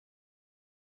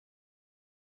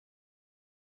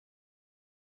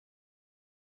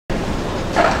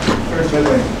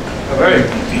Midway. All right.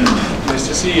 Nice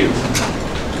to see you.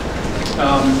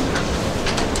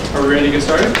 Are we ready to get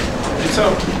started? I think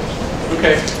so.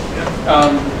 Okay.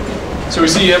 So we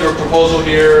see you have a proposal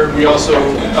here. We also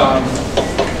have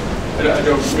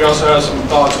some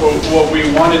thoughts. What we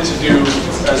wanted to do,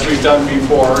 as we've done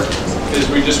before, is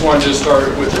we just wanted to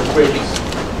start with a quick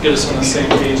get us on the same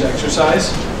page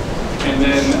exercise. And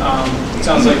then it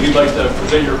sounds like you'd like to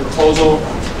present your proposal.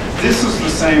 This is the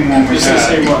same one we had. This is the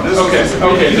same one.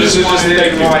 Okay. This is just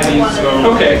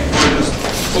okay.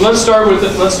 Well, let's start with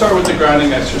the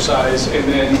grounding exercise, and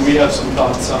then we have some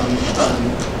thoughts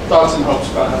and hopes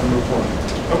about how to move forward.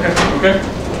 Okay.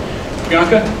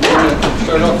 Bianca,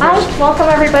 start off Hi, first. welcome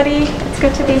everybody. It's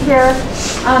good to be here.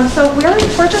 So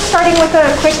we're just starting with a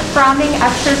quick grounding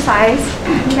exercise.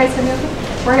 You guys can move.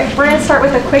 We're going to start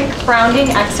with a quick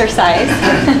grounding exercise.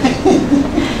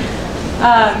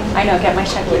 I know, get my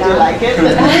Chevy down. Would you like it?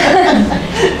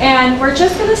 And we're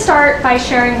just going to start by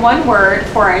sharing one word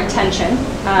for our intention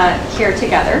here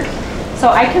together. So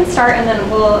I can start, and then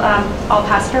I'll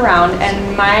pass it around.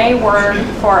 And my word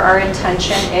for our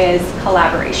intention is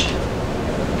collaboration.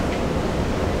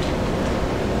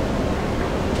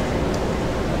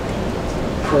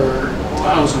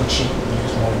 I was going to cheat and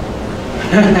use one word.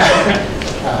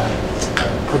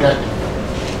 Productive.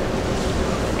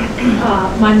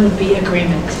 Mine would be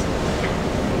agreement.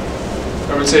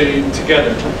 I would say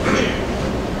together.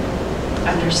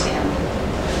 Understand.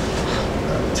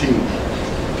 Team.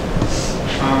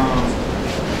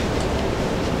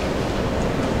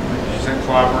 You said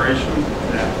collaboration?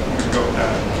 Yeah, I'm going to go with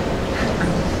that.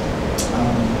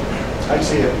 I'd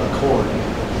say accord.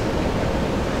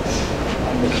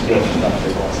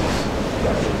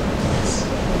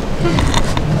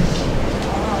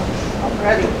 I'm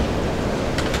ready.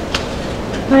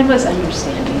 Mine was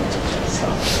understanding. So.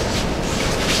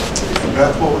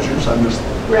 Beth, what was yours? I missed.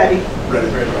 Ready. Ready.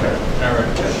 Okay. All right.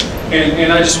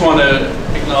 And I just want to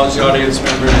acknowledge the audience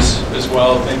members as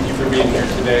well. Thank you for being here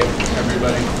today,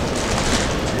 everybody.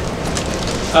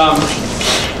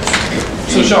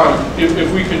 So Sean,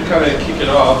 if we could kind of kick it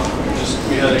off,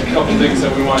 we had a couple things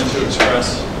that we wanted to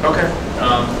express. Okay.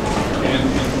 And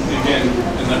again,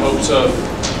 in the hopes of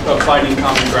finding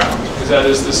common ground, because that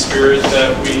is the spirit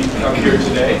that we come here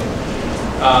today.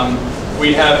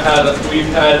 We've had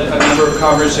a number of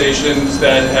conversations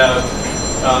that have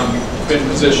been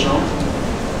positional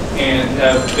and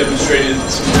have demonstrated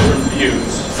some different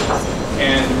views.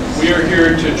 And we are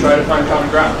here to try to find common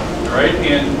ground, right?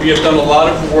 And we have done a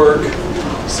lot of work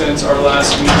since our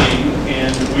last meeting,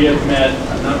 and we have met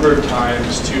a number of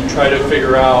times to try to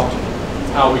figure out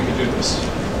how we could do this.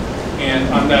 And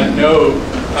on that note,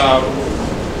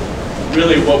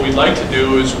 really what we'd like to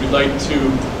do is we'd like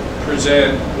to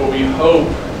present what we hope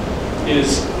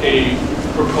is a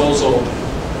proposal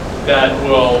that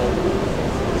will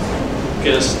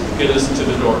get us to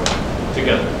the door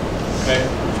together. Okay.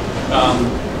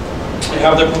 I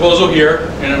have the proposal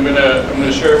here, and I'm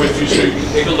gonna share it with you so you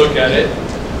can take a look at it.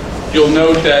 You'll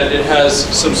note that it has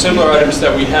some similar items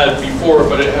that we had before,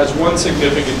 but it has one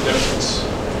significant difference.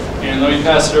 And let me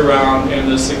pass it around, and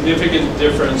the significant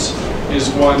difference is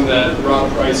one that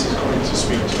Rob Price is going to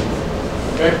speak to.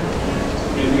 Okay?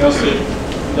 Anything else that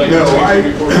you'd like to say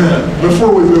before we do?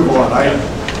 Before we move on,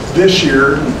 this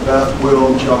year, Beth,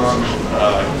 Will, John,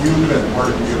 you've been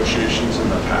part of negotiations in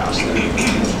the past.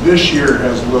 And this year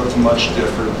has looked much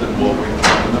different than what we've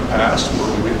done in the past.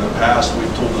 Where in the past,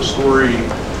 we've told a story,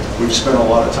 we've spent a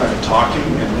lot of time talking,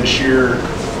 and this year,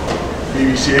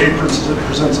 BVCEA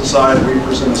presents a side, we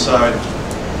present a side.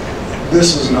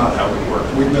 This is not how we work.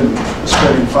 We've been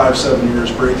spending 5-7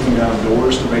 years breaking down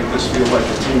doors to make this feel like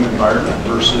a team environment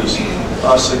versus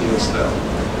us against them.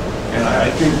 And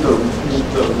I think the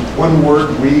one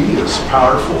word "we" is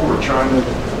powerful.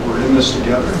 We're in this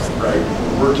together, right?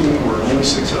 We're working, we're only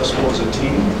successful as a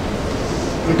team.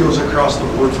 It goes across the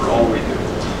board for all we do.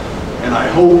 And I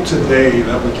hope today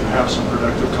that we can have some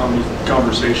productive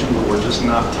conversation where we're just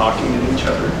not talking at each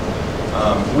other.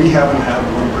 We haven't had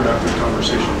one productive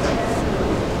conversation yet.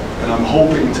 And I'm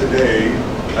hoping today,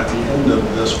 at the end of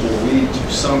this, will lead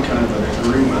to some kind of an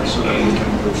agreement so that we can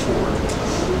move forward.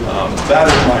 That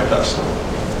is my best hope.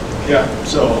 Yeah.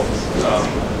 So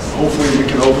hopefully we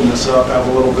can open this up, have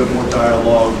a little bit more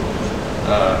dialogue.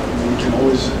 We can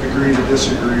always agree to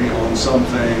disagree on some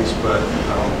things, but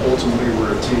ultimately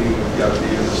we're a team. We've got to be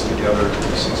in this together to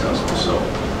be successful. So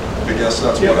I guess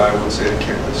that's what I would say to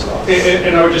kick this off.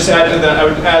 And I would just add to that.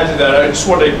 I just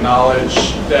want to acknowledge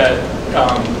that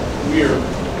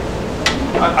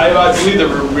I believe that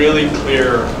we're really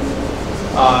clear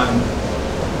on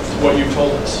what you've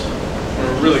told us.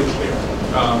 We're really clear.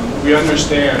 We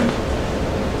understand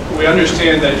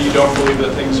that you don't believe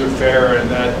that things are fair, and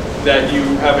that you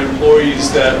have employees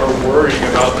that are worrying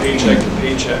about paycheck to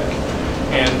paycheck,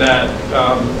 and that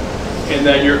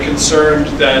you're concerned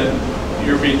that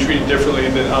you're being treated differently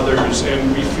than others,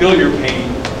 and we feel your pain,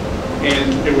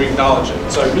 and we acknowledge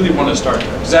it. So I really want to start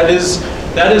there, because that is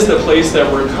the place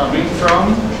that we're coming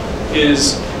from,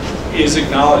 is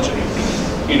acknowledging,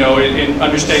 and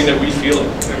understanding that we feel it.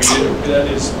 I mean,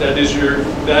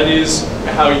 that is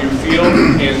how you feel,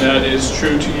 and that is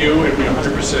true to you, and we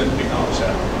 100% acknowledge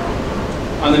that.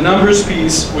 On the numbers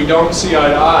piece, we don't see eye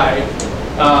to eye,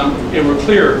 and we're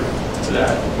clear to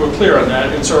that. We're clear on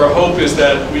that, and so our hope is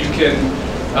that we can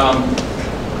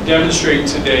demonstrate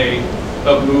today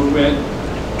a movement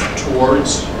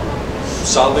towards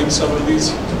solving some of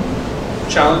these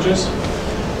challenges.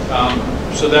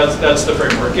 So that's the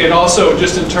framework. And also,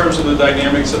 just in terms of the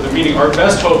dynamics of the meeting, our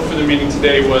best hope for the meeting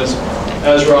today was,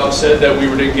 as Rob said, that we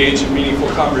would engage in meaningful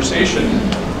conversation.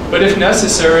 But if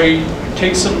necessary,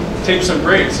 take some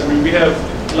breaks. I mean, we have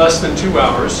less than 2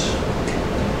 hours.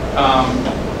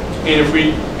 And if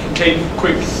we can take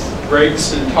quick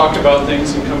breaks and talk about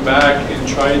things and come back and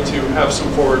try to have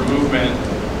some forward movement,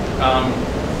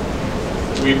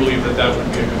 we believe that that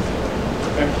would be a good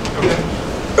thing. Okay.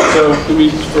 So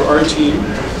for our team,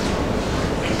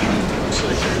 looks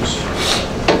like there's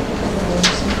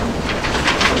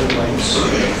other links.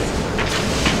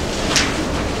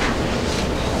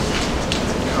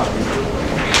 Copy the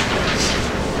link.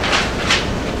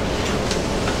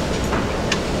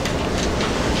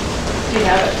 Do you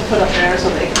have it put up there so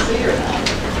they can see or not?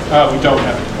 We don't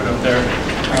have it put up there. I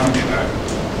don't do that.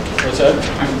 What's that? I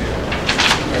don't do that.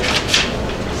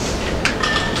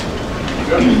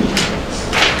 Good.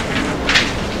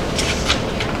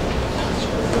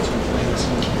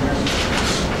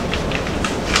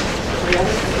 Every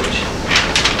other page.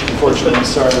 Unfortunately,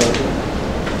 sorry about that.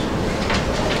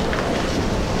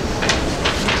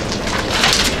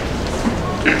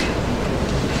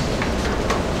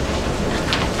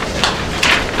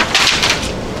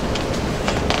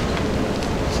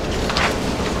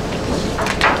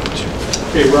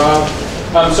 Okay, Rob.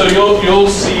 So you'll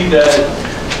see that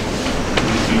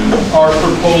our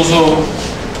proposal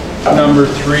number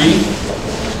 3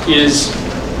 is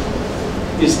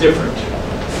different,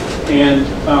 and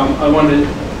I wanted to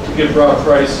give Rob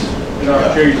Price an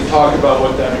opportunity to talk about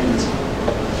what that means.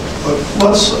 But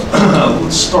let's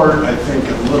start, I think,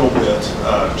 a little bit,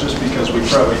 just because we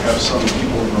probably have some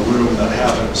people in the room that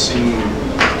haven't seen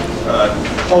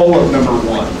all of number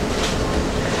 1.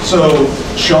 So,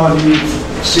 Sean, you've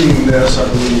seen this, I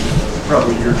believe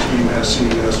probably your team has seen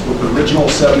this, with the original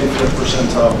 75th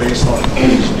percentile based on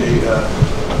age data.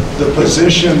 The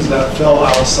positions that fell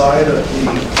outside of the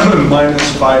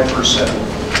minus 5%.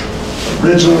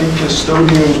 Originally,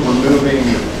 custodians were moving,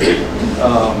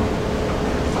 I'll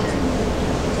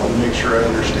make sure I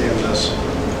understand this,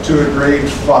 to a grade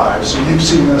 5. So you've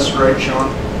seen this, right,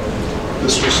 Sean?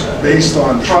 This was based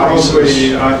on Probably,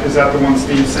 choices. is that the one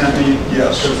Steve sent me?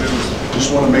 Yes. Because it was,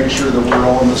 Just want to make sure that we're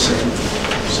all on the same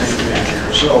page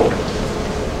here. So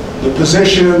the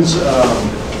positions,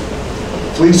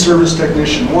 Fleet Service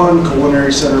Technician 1,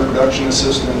 Culinary Center Production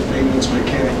Assistant, Maintenance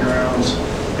Mechanic Grounds,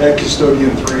 Head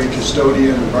Custodian 3,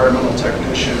 Custodian, Environmental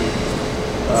Technician,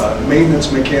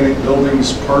 Maintenance Mechanic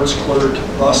Buildings, Parts Clerk,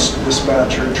 Bus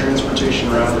Dispatcher,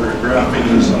 Transportation Router, and Graphic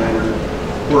Designer.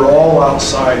 We're all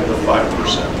outside the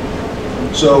 5%.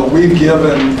 So we've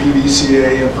given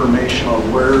BVCEA information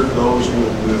on where those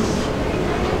would move.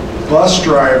 Bus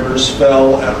drivers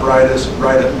fell at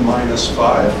right at minus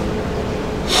 5,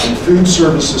 and food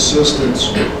service assistants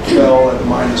fell at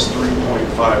minus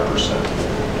 3.5%.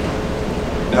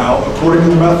 Now, according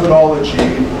to the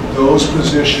methodology, those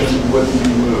positions wouldn't be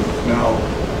moved. Now,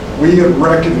 we have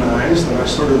recognized, and I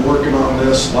started working on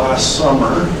this last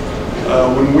summer,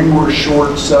 when we were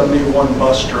short 71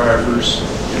 bus drivers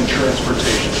in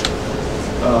transportation.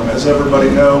 As everybody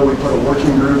knows, we put a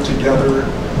working group together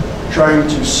trying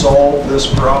to solve this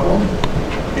problem,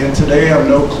 and today I'm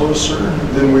no closer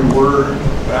than we were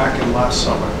back in last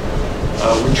summer.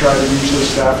 We try to usually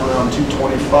staff around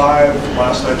 225.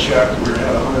 Last I checked, we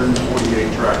had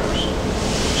 148 drivers.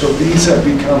 So these have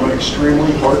become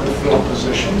extremely hard to fill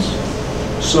positions.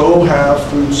 So have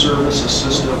food service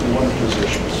assistant 1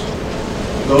 positions.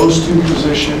 Those 2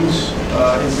 positions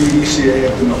in BVCEA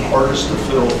have been the hardest to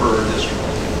fill for our district.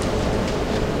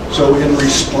 So in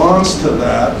response to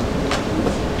that,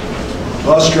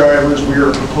 bus drivers, we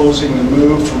are proposing to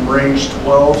move from range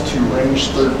 12 to range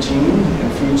 13,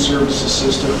 and food service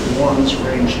assistant 1's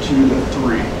range 2 to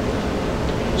 3.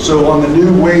 So on the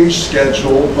new wage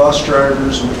schedule, bus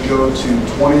drivers would go to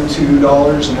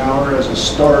 $22 an hour as a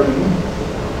starting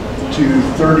to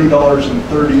 $30.34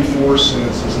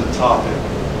 as a topping.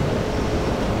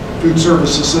 Food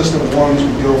service assistant ones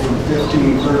would go from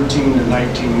 $15.13 to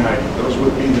 $19.90. Those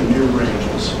would be the new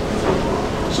ranges.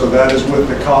 So that is with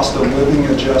the cost of living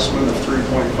adjustment of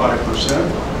 3.5%.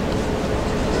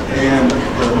 And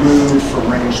the move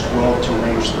from range 12 to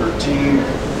range 13.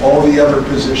 All the other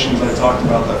positions I talked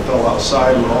about that fell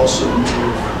outside would also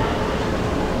move.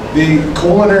 The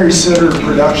culinary center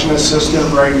production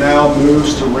assistant right now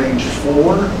moves to range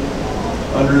 4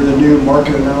 under the new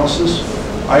market analysis.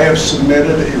 I have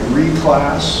submitted a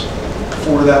reclass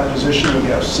for that position. We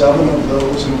have 7 of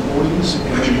those employees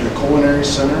in the culinary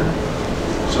center.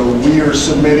 So we are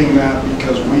submitting that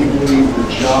because we believe the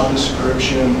job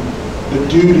description, the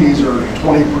duties are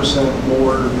 20%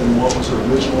 more than what was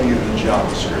originally in the job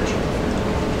description.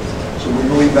 So we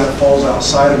believe that falls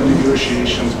outside of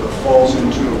negotiations, but falls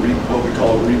into what we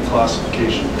call a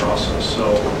reclassification process.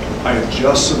 So I have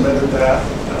just submitted that.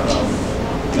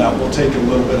 That will take a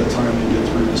little bit of time to get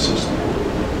through the system.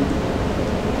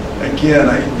 Again,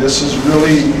 this is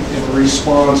really in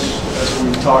response, as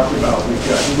we've talked about, we've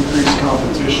got increased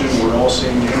competition. We're all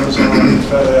seeing Amazon and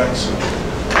FedEx and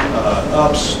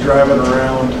ups driving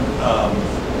around.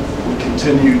 We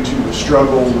continue to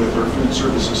struggle with our food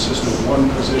service assistant 1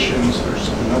 positions. There's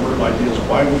a number of ideas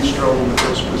why we struggle with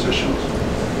those positions.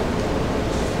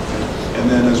 And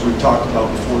then as we've talked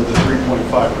about before, the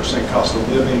 3.5% cost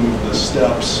of living, the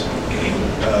steps,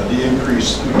 the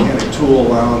increased mechanic tool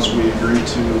allowance we agreed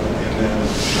to, and then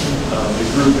the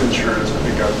group insurance. I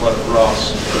think I've let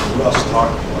Russ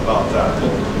talk about that.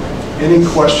 Any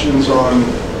questions on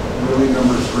really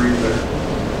number 3 there?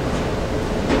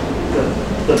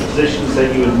 The positions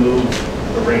that you would move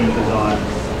the ranges on,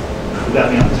 would that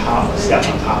be on top, a step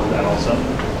on top of that also?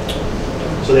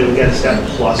 So they would get a step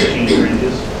plus change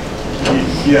ranges?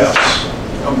 Yes.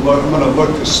 I'm going to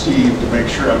look to Steve to make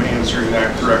sure I'm answering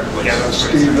that correctly. Yeah, so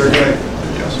Steve, they're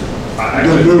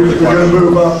going to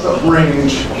move up the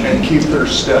range and keep their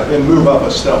step, and move up a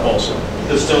step also.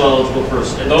 They're still eligible for,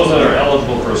 those that are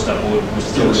eligible for a step would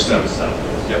still receive a step.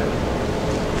 Yep.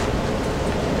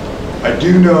 I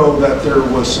do know that there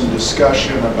was some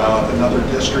discussion about another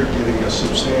district getting a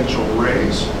substantial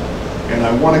raise, and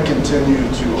I want to continue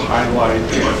to highlight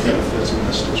our benefits in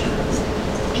this district.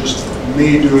 Just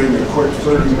me doing a quick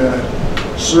 30-minute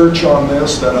search on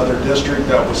this, that other district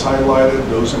that was highlighted,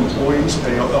 those employees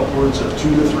pay upwards of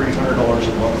 $200 to $300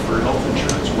 a month for health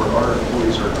insurance, where our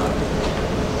employees are not.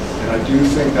 And I do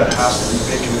think that has to be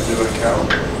taken into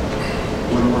account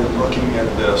when we're looking at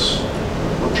this.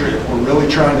 If we're really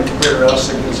trying to compare us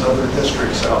against other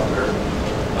districts out there,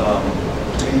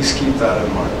 please keep that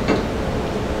in mind.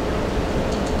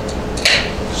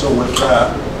 So with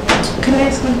that, Can I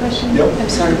ask one question? Yep. I'm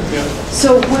sorry. Yeah.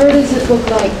 So where does it look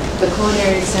like the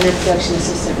culinary center production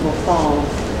assistant will fall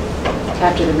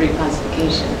after the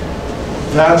reclassification?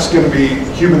 that's going to be,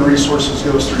 human resources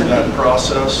goes through that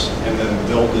process, and then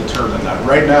they'll determine that.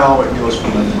 Right now, it goes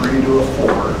from a 3 to a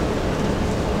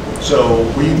 4. So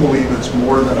we believe it's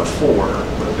more than a 4,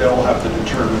 but they'll have to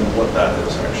determine what that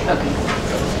is actually. Okay.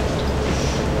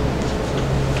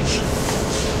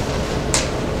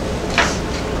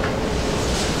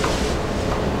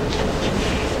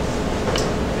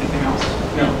 Anything else?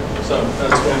 No, so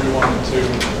that's what we wanted to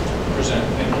present.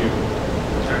 Thank you.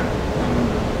 Okay.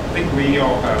 I think we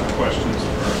all have questions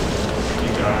for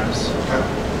you guys. Okay.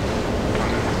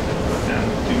 And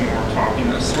do more talking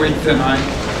this week than I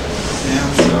am.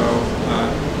 So,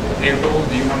 April,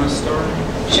 do you want to start?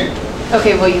 Sure.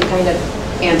 Okay, well, you kind of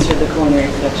answered the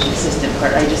culinary production assistant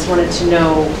part. I just wanted to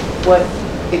know what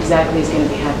exactly is going to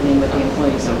be happening with the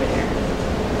employees over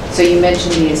there. So you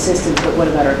mentioned the assistants, but what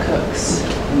about our cooks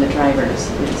and the drivers?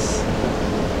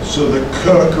 So the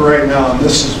cook right now, and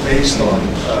this is based on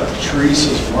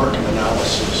Teresa's market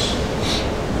analysis,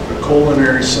 the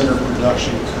culinary center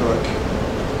production cook,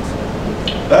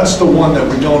 that's the one that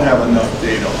we don't have enough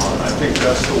data on. I think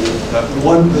that's that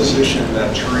one position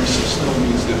that Teresa still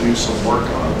needs to do some work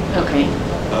on. Okay.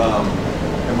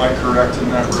 Am I correct in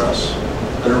that, Russ?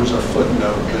 There was a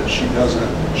footnote that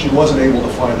she wasn't able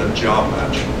to find a job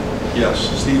match. Yes,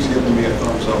 Steve's giving me a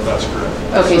thumbs up, that's correct.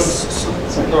 Okay,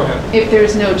 Go ahead. if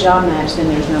there's no job match, then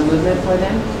there's no movement for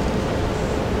them?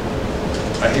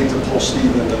 I hate to pull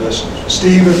Steve into this.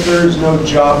 Steve, if there's no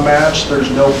job match,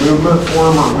 there's no movement for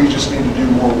him, or we just need to do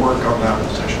more work on that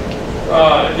position?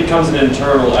 It becomes an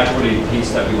internal equity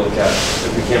piece that we look at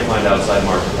if we can't find outside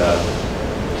market data.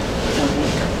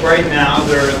 Right now,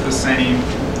 they're at the same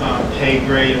pay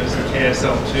grade is the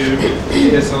KSL2.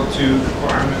 KSL2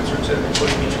 requirements are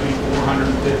typically between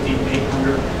 450 and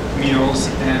 800 meals,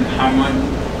 and how many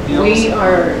meals? We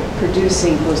are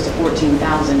producing close to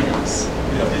 14,000 meals.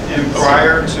 And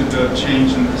prior to the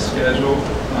change in the schedule,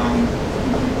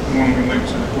 when we went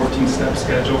to the 14-step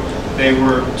schedule, they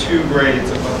were 2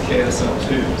 grades above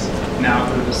KSL2s. Now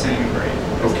they're the same grade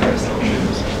as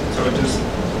KSL2s. So it just,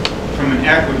 from an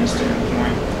equity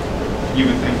standpoint, you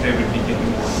would think they would be getting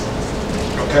more.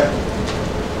 Okay.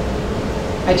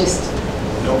 I just,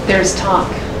 Nope. there's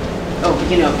talk,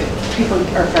 people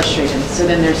are frustrated, so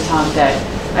then there's talk that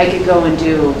I could go and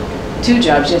do 2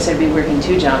 jobs. Yes, I'd be working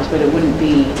 2 jobs, but it wouldn't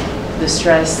be the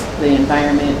stress, the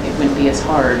environment, it wouldn't be as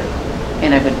hard,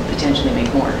 and I would potentially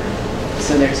make more.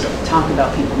 So there's talk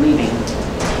about people leaving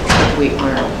if we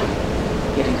aren't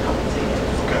getting compensated.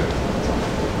 Okay.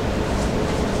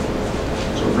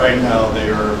 So right now, they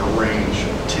are in a range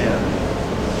of 10.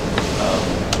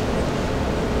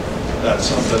 That's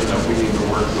something that we need to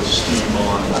work with Steve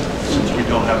on. Since we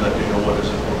don't have that data, what does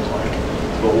it look like?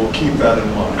 But we'll keep that in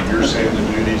mind. You're saying the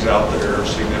duties out there are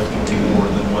significantly more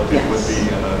than what they would be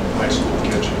in a high school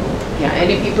kitchen. Yeah,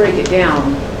 and if you break it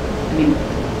down, I mean,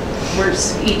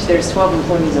 there's 12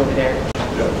 employees over there.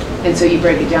 Yep. And so you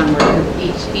break it down where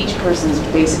each person's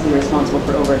basically responsible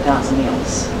for over 1,000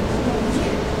 meals.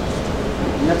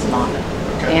 And that's a lot.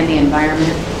 Okay. And the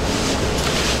environment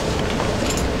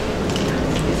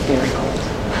is very cold.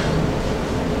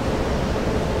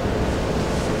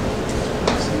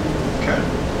 Okay.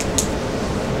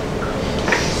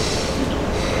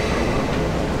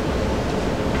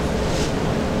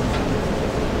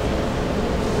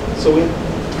 So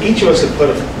each of us have put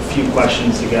a few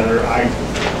questions together. I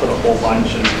put a whole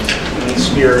bunch, and in the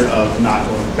spirit of not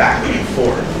going back and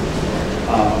forth,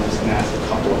 I'm just going to ask a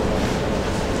couple of them.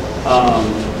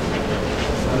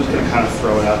 I'm just going to kind of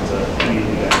throw it out to any of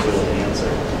you guys to be able to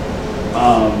answer.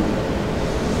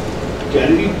 Do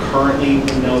any of you currently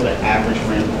know the average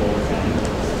rent in Boulder County?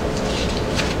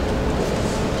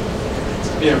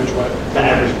 The average what? The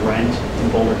average rent in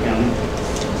Boulder County?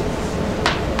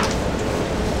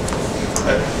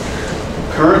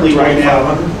 Currently, right now,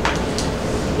 a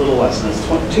little less than this,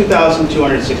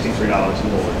 $2,263 in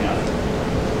Boulder County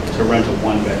to rent a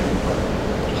 1-bedroom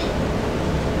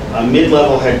apartment. A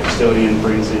mid-level head custodian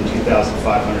brings in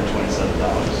 $2,527.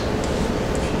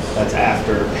 That's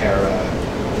after para,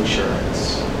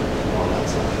 insurance, and all that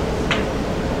stuff.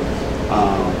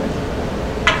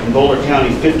 In Boulder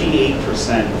County,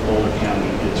 58% of Boulder County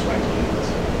is rental units.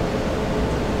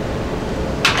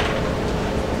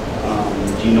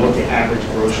 Do you know what the average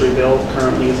grocery bill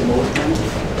currently is in Boulder County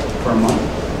for a month?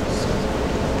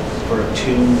 For a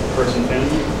 2-person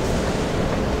family?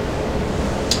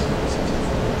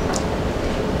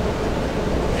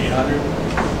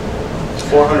 It's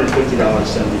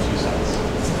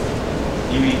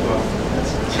 $450.72. You eat well.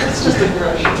 That's just the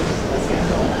groceries. That's not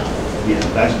going out. Yeah,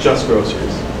 that's just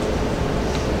groceries.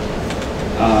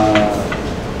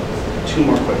 2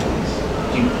 more quick ones.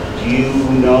 Do you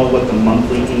know what the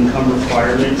monthly income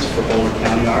requirements for Boulder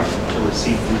County are to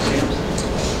receive food stamps?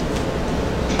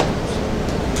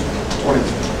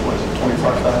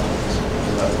 25,000?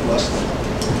 Is that less than?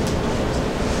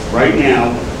 Right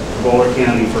now, for Boulder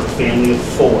County, for a family of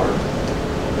 4,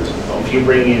 if you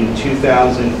bring in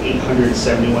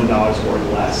 $2,871 or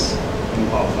less, you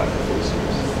qualify for food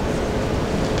stamps.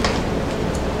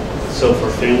 So for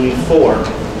a family of 4,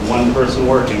 1 person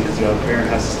working, because the other parent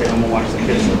has to stay home and watch the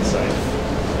kids, let's say,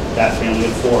 that family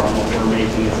of 4 on what we're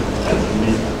making as a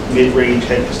mid-range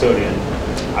head custodian,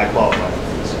 I qualify for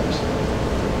food stamps.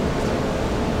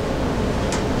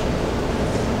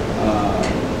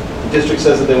 The district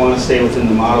says that they want to stay within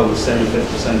the model of the 75th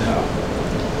percentile.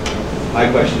 My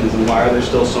question is, why are there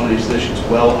still so many positions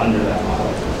well under that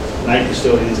model? Night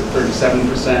custodians at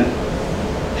 37%,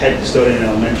 head custodian in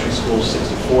elementary school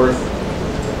 64th,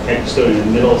 head custodian in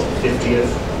the middle is the 50th,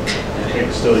 and head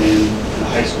custodian in the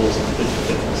high school is the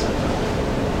 55th percentile.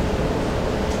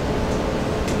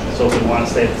 So if we want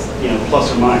to stay at, plus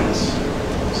or minus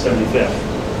 75th,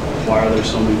 why are there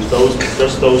so many,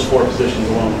 just those 4 positions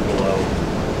alone are below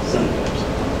 75th?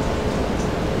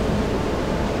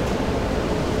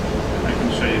 I can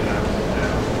show you that.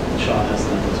 Sean has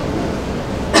the numbers on that.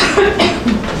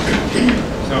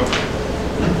 So,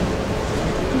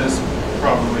 this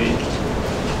probably,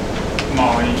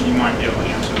 Molly, you might be able to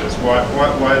answer this.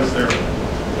 Why is there a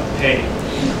pay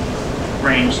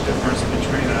range difference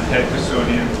between a head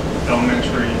custodian,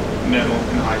 elementary, middle,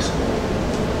 and high school?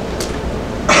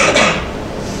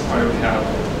 Why do we have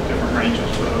different ranges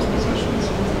for those positions?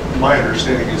 My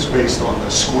understanding is based on the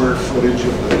square footage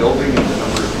of the building and the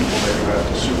number of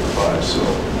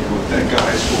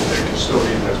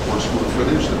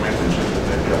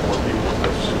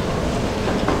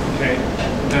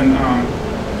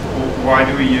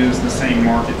same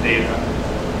market data,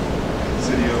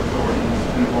 city authority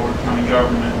and Boulder County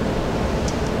government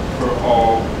for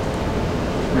all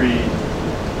 3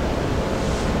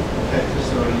 pet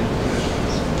custodian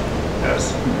positions as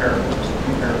comparators.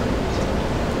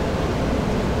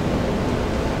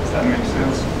 Does that make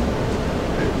sense?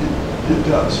 It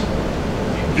does.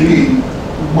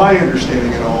 My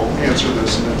understanding, and I'll answer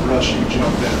this and then Russ, you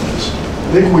jump in, is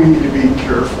I think we need to be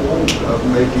careful of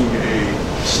making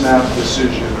a snap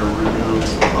decision or remove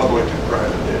public and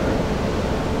private data.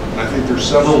 And I think there's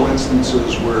several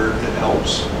instances where it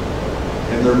helps,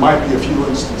 and there might be a few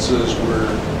instances where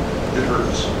it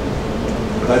hurts.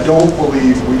 But I don't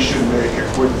believe we should make a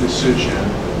quick decision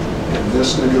in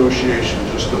this negotiation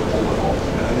just to pull it off.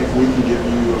 And I think we can give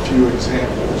you a few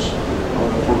examples, I don't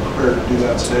know if we're prepared to do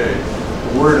that today,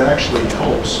 where it actually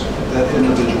helps that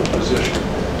individual position.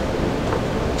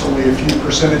 It's only a few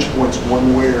percentage points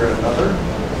one way or another,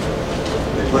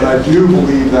 but I do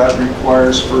believe that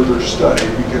requires further study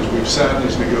because we've sat in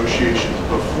these negotiations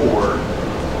before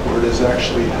where it has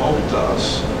actually helped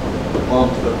us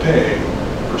bump the pay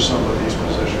for some of these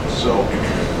positions. So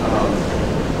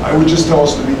I would just tell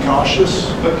us to be cautious.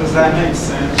 But does that make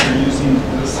sense? You're using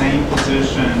the same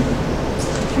position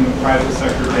from the private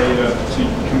sector data to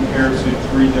compare to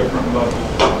 3 different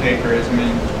levels of pay grades. I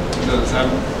mean, does that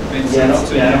make sense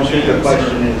to you? I don't think the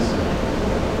question is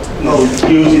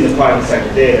using the private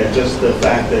sector data, just the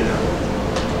fact that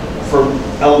for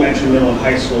elementary, middle, and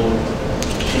high school,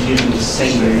 she's using the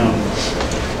same numbers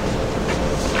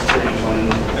for each one.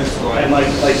 And like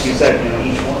you said,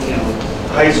 each one,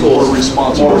 high school More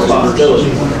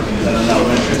responsibility. than an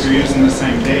elementary. If you're using the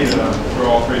same data for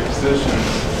all 3 positions,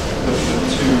 the 2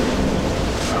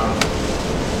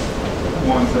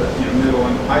 ones that, middle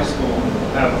and high school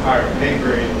have a higher pay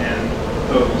grade, and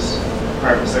those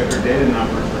private sector data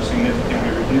numbers are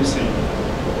significantly reducing.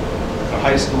 The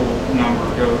high school number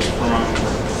goes from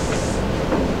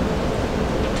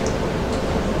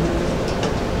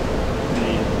the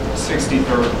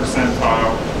 63rd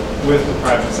percentile with the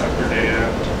private sector data.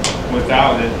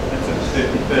 Without it, it's at the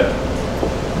 55th.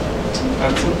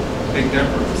 That's a big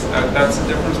difference. That's the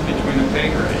difference between a pay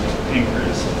grade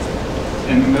increase.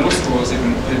 In the middle school is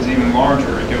even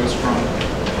larger. It goes from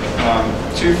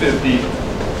 250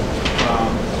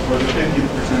 or the 50th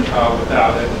percentile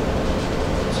without it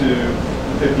to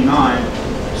 59.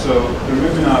 So they're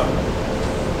moving up.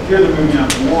 Here they're moving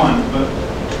up 1, but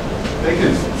they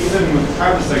could, even with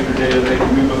private sector data, they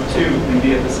could move up 2 and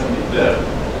be at the 75th.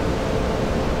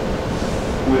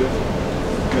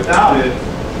 Without it,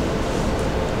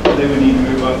 they would need to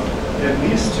move up at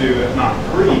least 2, if not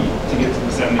 3, to get to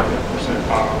the 75th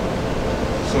percentile.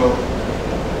 So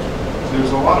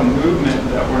there's a lot of movement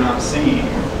that we're not seeing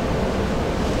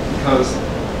because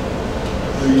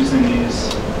they're using these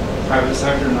private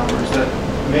sector numbers that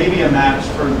may be a match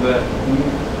for the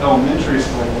elementary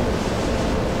school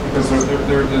because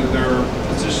they're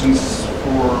positions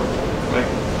for like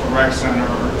a rec center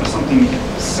or something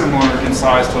similar in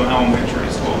size to an elementary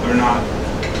school. They're not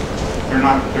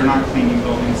cleaning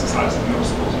buildings the size of middle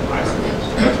schools and high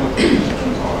schools. That's what the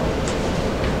positions are.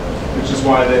 Which is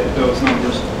why those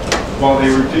numbers, while they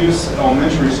reduce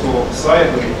elementary school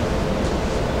slightly,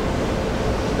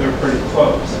 they're pretty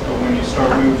close. But when you start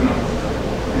moving them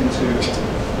into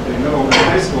the middle and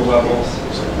high school levels,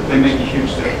 they make a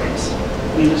huge difference.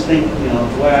 You just think,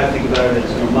 the way I think about it is,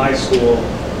 my school,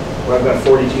 where I've got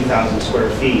 42,000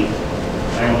 square feet,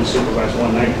 I only supervise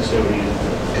 1 night custodian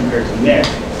compared to Nick,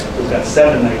 who's got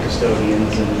 7 night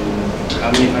custodians and how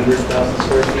many 100,000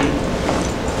 square feet?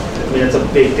 I mean, it's a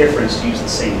big difference to use the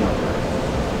same number.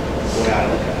 That's the way I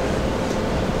look at it.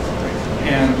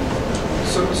 And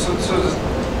so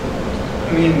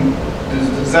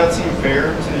does that seem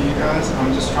fair to you guys?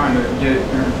 I'm just trying to get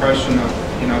your impression of,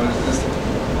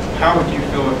 how would you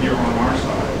feel if you were on our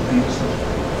side and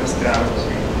this data was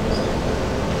being used?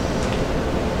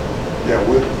 Yeah,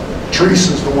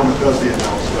 Teresa is the one that does the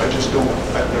analysis.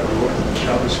 I've never looked at the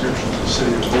job descriptions of the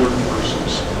city of Boulder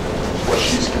versus what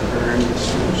she's comparing this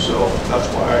to, so that's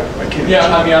why I can't. Yeah,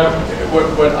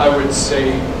 what I would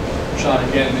say, Sean,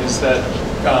 again, is that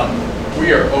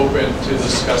we are open to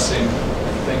discussing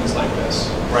things like this,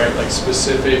 right? Like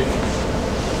specific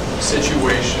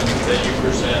situations that you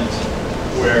present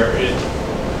where it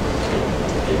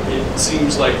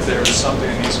seems like there's something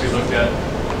that needs to be looked at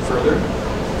further.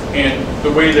 And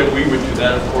the way that we would do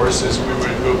that, of course, is we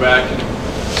would go back and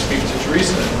speak to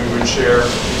Teresa, and we would share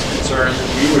these concerns, and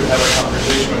we would have a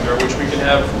conversation with her, which we can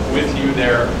have with you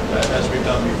there, as we've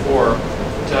done before,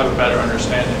 to have a better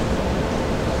understanding.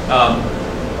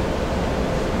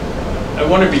 I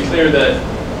want to be clear that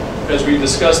as we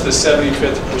discussed the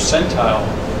 75th percentile,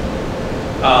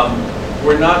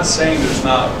 we're not saying there's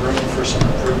not room for some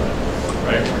improvement,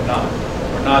 right? We're not.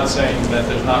 We're not saying that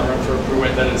there's not room for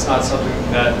improvement, that it's not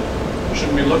something that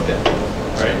shouldn't be looked at,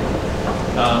 right?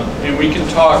 And we can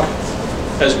talk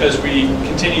as we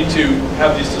continue to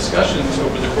have these discussions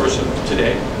over the course of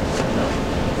today,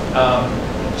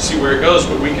 see where it goes,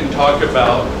 but we can talk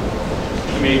about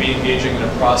maybe engaging in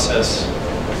a process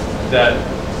that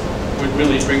would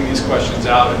really bring these questions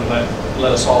out and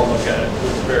let us all look at it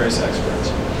with various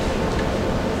experts.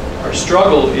 Our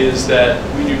struggle is that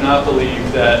we do not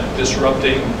believe that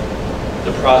disrupting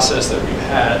the process that we've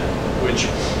had, which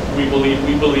we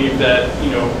believe that,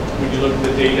 when you look at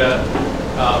the data,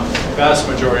 the vast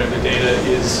majority of the data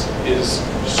is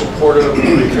supportive of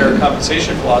a fair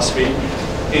compensation philosophy,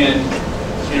 and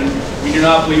we do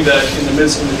not believe that in the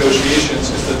midst of negotiations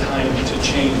is the time to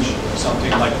change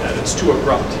something like that. It's too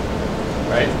abrupt,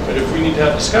 right? But if we need to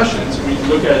have discussions and we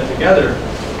look at it together,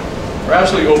 we're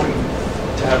absolutely open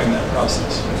to having that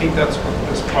process. I think that's what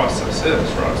this process is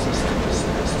for us, is to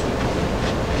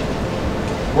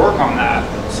work on that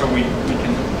so we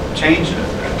can change it.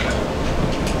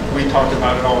 We talked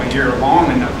about it all year long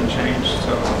and nothing changed,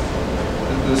 so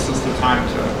this is the time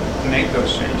to make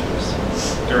those changes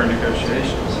during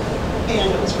negotiations.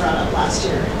 And it was brought up last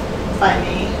year by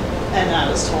me, and I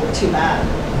was told too bad.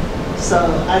 So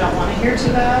I don't want to hear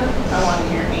too bad. I want to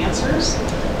hear answers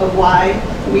of why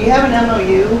we have an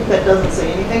MOU that doesn't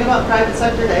say anything about private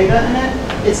sector data in it.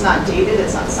 It's not dated,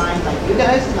 it's not signed by you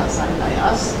guys, it's not signed by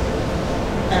us.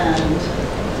 And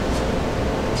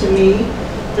to me,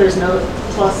 there's no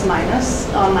plus minus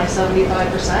on my 75%,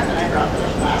 and I brought that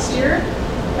up last year.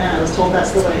 And I was told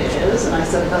that's the way it is, and I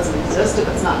said it doesn't exist if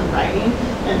it's not in writing.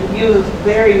 And you have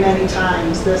very many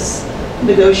times this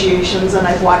negotiations, and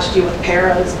I've watched you with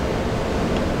paras,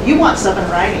 you want stuff in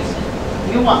writing.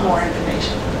 You want more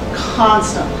information,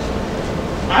 constantly.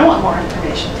 I want more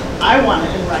information. I want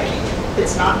it in writing.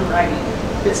 It's not in writing.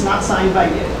 It's not signed by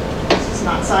you. It's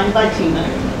not signed by Tina.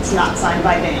 It's not signed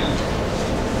by Dan.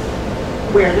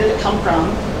 Where did it come from,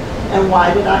 and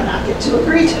why did I not get to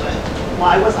agree to it?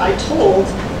 Why was I told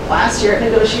last year at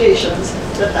negotiations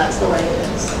that that's the way it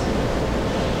is?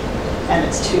 And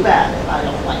it's too bad if I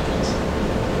don't like it.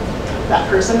 That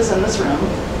person is in this room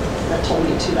that told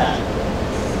me too bad.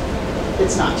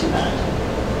 It's not too bad.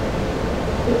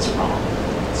 It's wrong.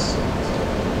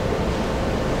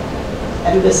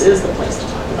 And this is the place to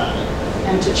talk about it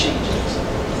and to change it.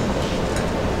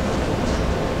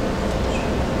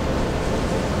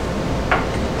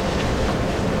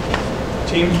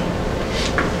 Team?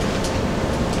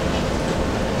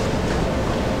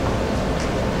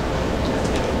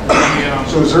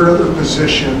 So is there other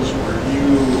positions where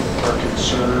you are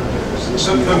concerned? Is this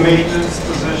The maintenance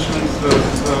positions,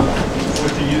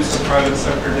 with the use of private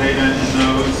sector data in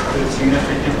those, it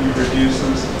significantly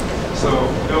reduces. So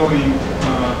building,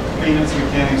 maintenance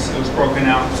mechanics is broken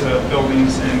out to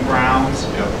buildings and grounds.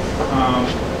 Yep.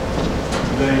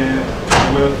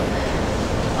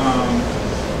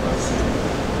 Let's see.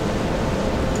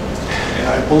 And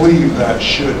I believe that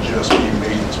should just be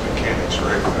maintenance mechanics,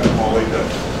 right? Molly, the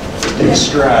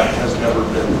strat has never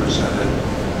been presented,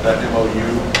 that MOU.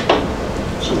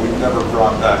 So we've never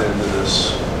brought that into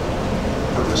this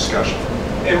for discussion.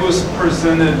 It was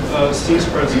presented, Steve's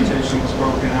presentation was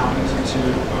broken out into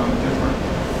two different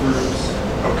groups.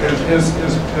 Okay. His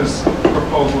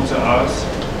proposal to us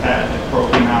had it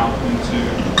broken out into.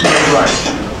 Right.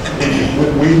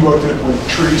 When we looked at, when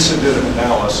Teresa did an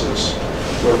analysis,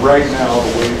 but right now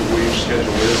the way the wage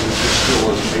schedule is just still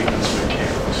as maintenance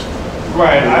mechanics.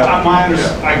 Right.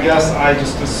 I guess I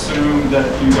just assumed that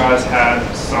you guys had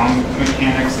some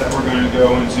mechanics that were going to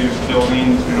go into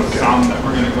buildings and some that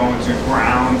were going to go into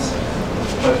grounds,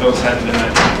 but those hadn't been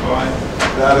identified.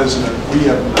 That isn't, we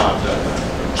have not done that.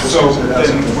 So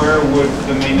then where would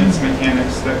the maintenance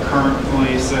mechanics that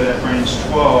currently sit at range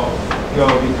 12 go?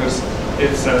 Because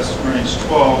it says range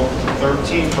 12 to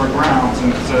 13 for grounds,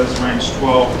 and it says range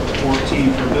 12 to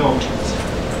 14 for buildings.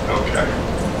 Okay.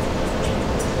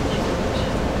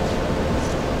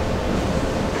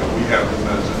 And we have them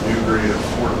as a new grade of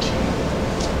 14.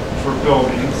 For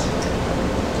buildings.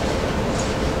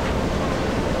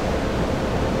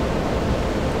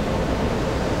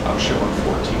 I'm showing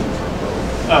 14 for both.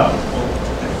 Oh, well,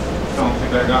 I don't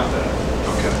think I got that.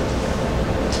 Okay.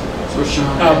 So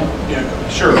Sean, Yeah,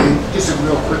 sure. just a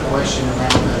real quick question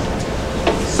around the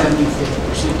 75th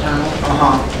percentile.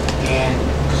 And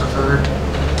because I've heard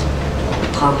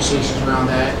conversations around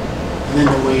that, and then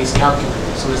the way it's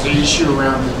calculated. So is the issue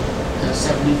around the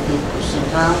 75th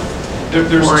percentile?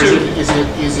 There's Or two.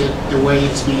 is it the way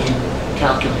it's being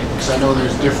calculated? Because I know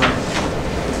there's different.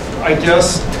 I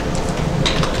guess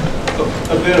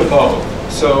a bit of both.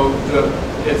 So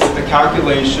it's the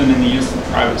calculation and the use of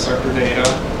private sector data.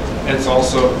 It's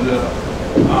also the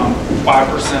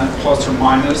 5% plus or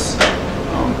minus.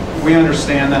 We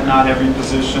understand that not every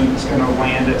position is going to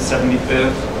land at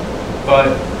 75th, but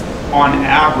on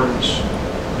average,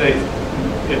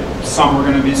 some are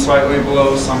going to be slightly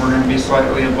below, some are going to be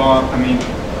slightly above.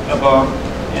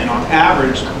 And on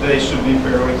average, they should be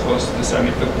fairly close to the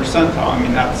 75th percentile. I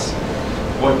mean, that's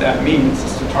what that means,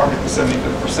 is to target the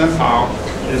 75th percentile,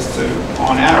 is to,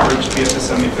 on average, be at the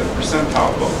 75th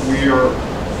percentile, but we are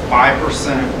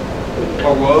 5%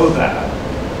 below that.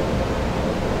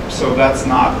 So that's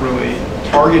not really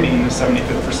targeting the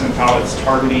 75th percentile, it's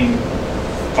targeting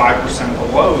 5%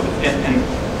 below. And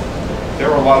there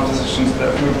are a lot of positions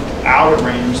that moved out of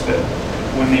range that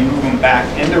when they move them back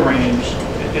into range,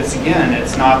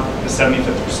 it's not the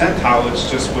 75th percentile,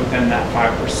 it's just within that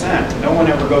 5%. No one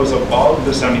ever goes above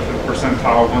the 75th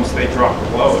percentile once they drop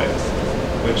below it,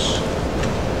 which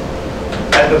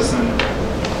that doesn't,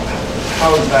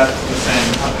 how is that the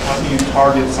same? How do you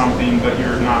target something but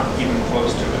you're not even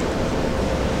close to it?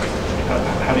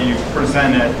 How do you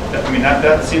present it? I mean,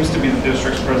 that seems to be the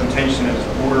district's presentation, is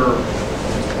we're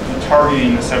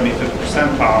targeting the 75th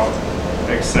percentile,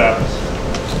 except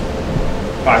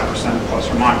 5% plus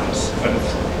or minus, but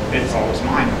it's always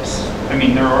minus. I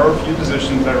mean, there are a few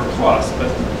positions that are plus, but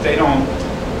they're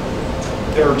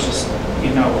just,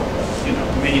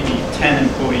 maybe 10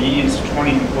 employees,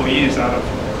 20 employees out of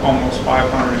almost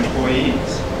 500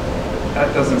 employees.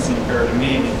 That doesn't seem fair to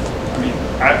me. I mean,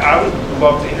 I would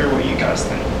love to hear what you guys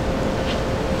think.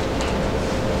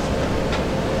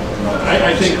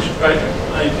 I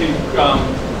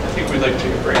think we'd like to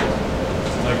take a break.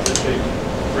 I'd like to take a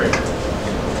break.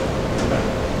 Okay.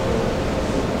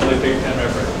 I'd like to take a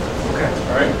 10-minute break. Okay.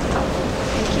 All right.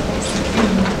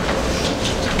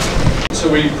 So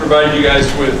we provide you guys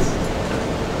with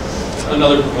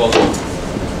another proposal.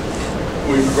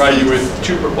 We provide you with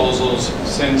two proposals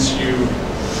since you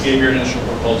gave your initial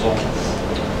proposal.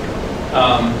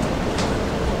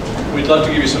 We'd love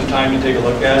to give you some time to take a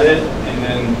look at it and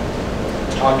then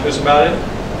talk to us about it.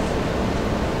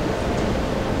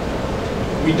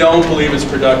 We don't believe it's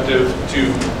productive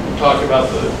to talk about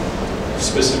the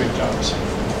specific jobs.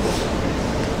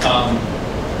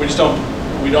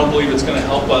 We don't believe it's going to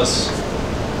help us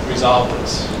resolve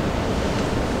this.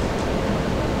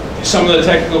 Some of the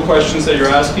technical questions that you're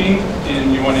asking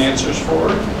and you want answers for,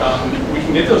 we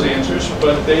can get those answers,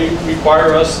 but they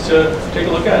require us to take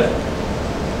a look at it.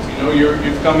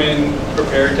 You've come in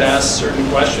prepared to ask certain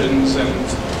questions, and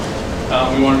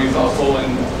we want to be thoughtful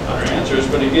in our answers.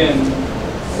 But again,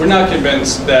 we're not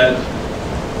convinced that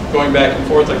going back and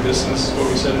forth like this, and this is what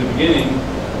we said in the beginning,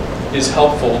 is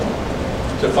helpful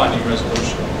to finding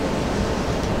resolution.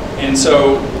 And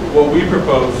so what we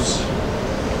propose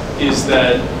is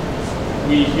that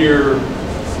we hear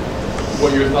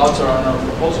what your thoughts are on our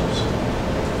proposals.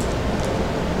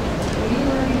 We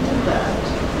already did that.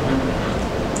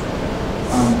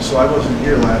 So I wasn't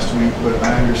here last week, but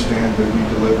I understand that we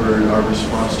delivered our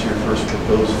response to your first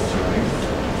proposals, right?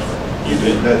 You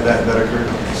did. That occurred.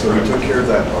 So we took care of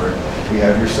that part. We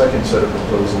have your second set of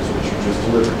proposals, which you just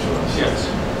delivered to us. Yes.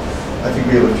 I think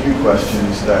we have a few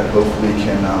questions that hopefully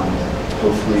can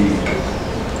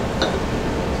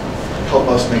help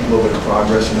us make a little bit of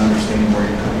progress in understanding where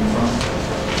you're coming from.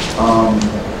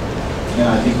 And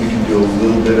I think we can do a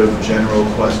little bit of general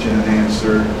question and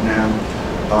answer now.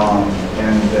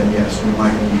 And then, yes, we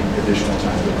might need additional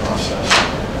time to process.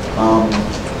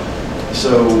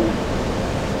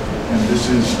 And this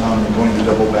is going to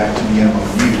double back to the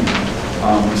MOU.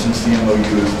 Since the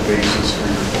MOU is the basis for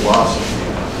your philosophy.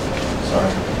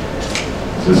 Sorry.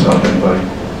 Is this something, buddy?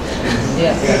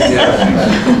 Yeah.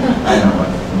 Yeah. I know.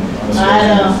 I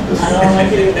don't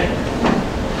like it either.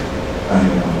 I don't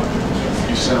even know what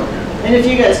You sound good. And if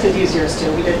you guys could use yours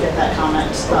too, we did get that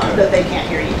comment that they can't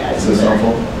hear you guys. Is this either.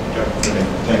 helpful? Okay,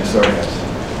 thanks, sorry guys.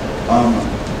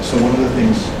 So one of the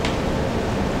things,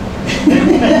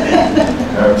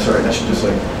 sorry, I should just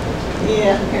like.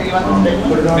 Yeah, here you want the big one?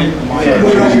 Put it on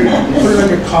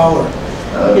your collar.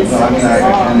 No, I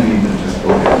kind of need to just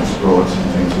go ahead and scroll at some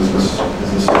things. Is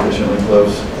this sufficiently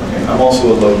close? Okay, I'm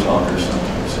also a low talker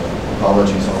sometimes, so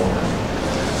apologies all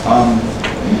around.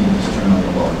 Just turn on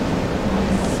the volume.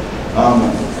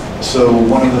 So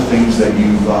one of the things that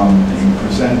you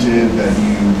presented, that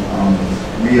you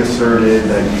reasserted,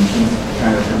 that you keep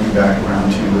kind of coming back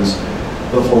around to is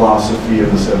the philosophy of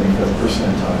the 75th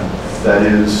percentile. that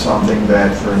is something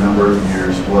that for a number of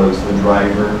years was the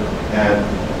driver at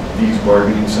these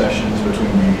bargaining sessions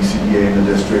between BVCEA and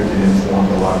the district. It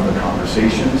informed a lot of the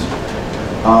conversations.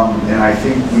 And I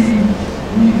think we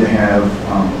need to have,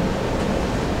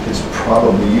 it's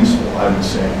probably useful, I would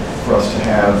say, for us to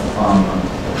have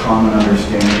a common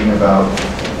understanding about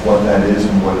what that is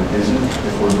and what it isn't,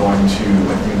 if we're going to,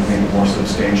 I think, make more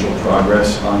substantial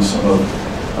progress on some of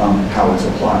how it's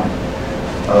applied.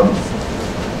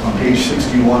 On page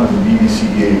 61 of the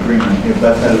BVCEA agreement,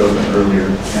 Beth had it open earlier,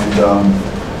 and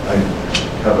I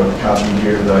have a copy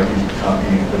here that I can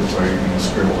copy, but sorry, you can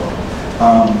scribble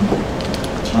on.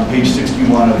 On page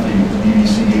 61 of the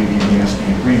BVCEA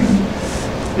BVSD agreement,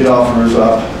 it offers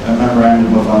up a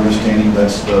memorandum of understanding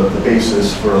that's the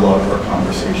basis for a lot of our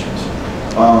conversations.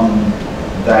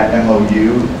 That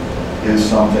MOU is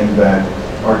something that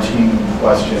our team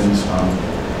questions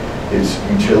its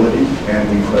utility, and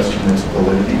we question its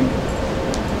validity.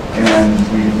 And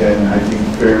we've been, I think,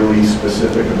 fairly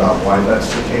specific about why that's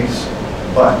the case.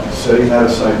 But setting that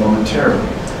aside momentarily,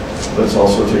 let's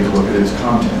also take a look at its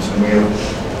contents. And we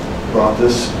have brought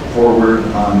this forward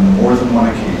on more than one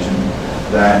occasion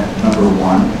that, number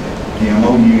one, the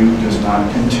MOU does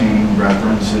not contain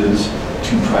references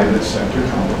to private sector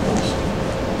comparables.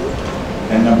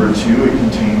 And number two, it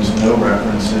contains no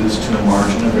references to a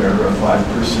margin of error of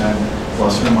 5%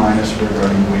 plus or minus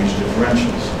regarding wage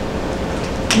differentials.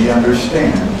 We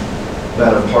understand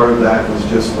that a part of that was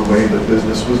just the way that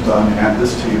business was done at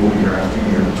this table year after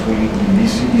year between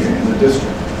BVCEA and the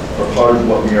district. But part of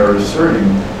what we are asserting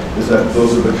is that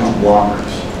those have become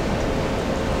blockers.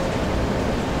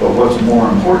 But what's more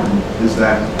important is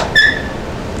that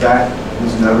that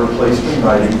was never placed in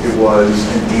writing. It was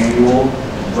an annual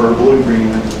verbal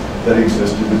agreement that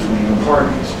existed between the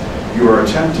parties. You are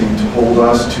attempting to hold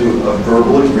us to a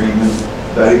verbal agreement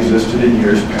that existed in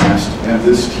years past, and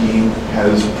this team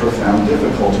has profound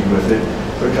difficulty with it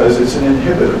because it's an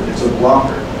inhibitor, it's a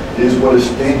blocker. It is what is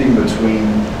standing between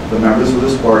the members of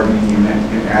this bargaining unit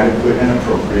and adequate and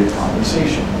appropriate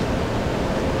compensation.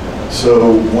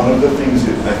 So one of the things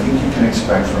that I think you can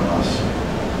expect from us,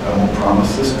 I won't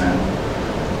promise this now,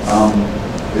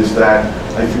 is that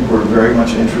I think we're very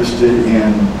much interested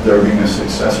in there being a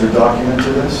successor document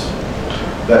to this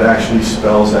that actually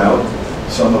spells out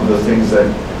some of the things that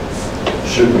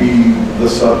should be the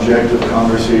subject of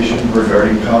conversation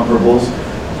regarding comparables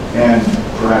and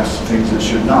perhaps things that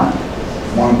should not.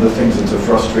 One of the things that's a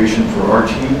frustration for our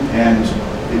team, and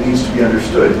it needs to be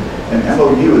understood, an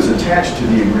MOU is attached to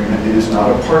the agreement, it is not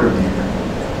a part of the agreement.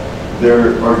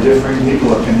 There are differing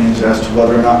legal opinions as to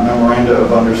whether or not memoranda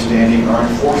of understanding are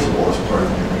enforceable as part of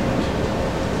the agreement.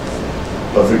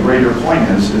 But the greater point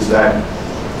is that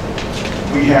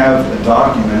we have a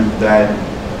document that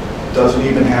doesn't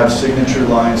even have signature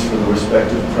lines for the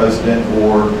respective president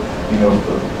or, the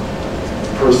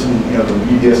person, the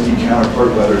BVSD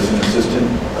counterpart, whether it's an assistant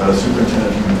superintendent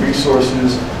of human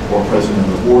resources or president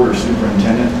of the board or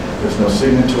superintendent. There's no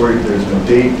signatory, there's no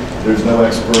date, there's no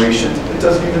expiration. It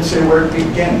doesn't even say where it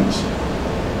begins.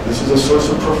 This is a source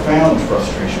of profound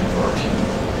frustration for our team.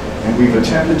 And we've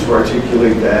attempted to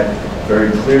articulate that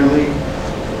very clearly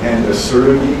and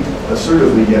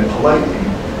assertively yet politely,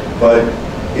 but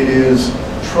it is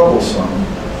troublesome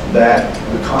that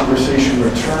the conversation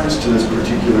returns to this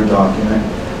particular document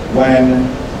when,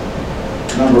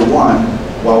 number one,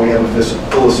 while we have a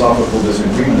philosophical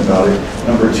disagreement about it,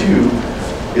 number two,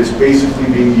 it's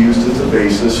basically being used as a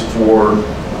basis for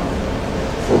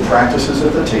practices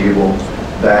at the table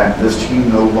that this team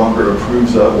no longer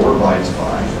approves of or abides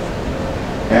by.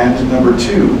 And number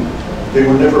two, they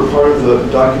were never part of the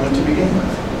document to begin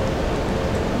with.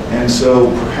 And so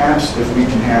perhaps if we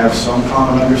can have some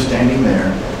common understanding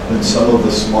there, then some of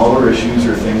the smaller issues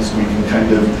or things we can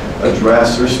kind of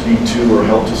address or speak to or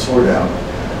help to sort out.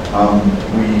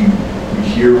 We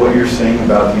hear what you're saying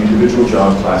about the individual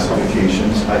job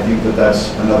classifications. I think that that's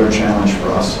another challenge for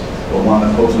us, but one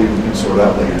that hopefully we can sort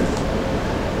out later.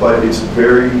 But it's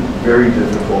very, very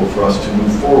difficult for us to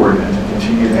move forward and to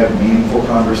continue to have meaningful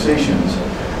conversations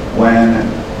when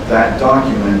that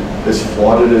document, as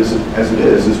flawed as it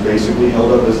is basically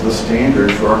held up as the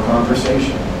standard for our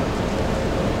conversation.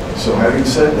 So having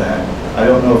said that, I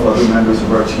don't know if other members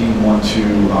of our team want to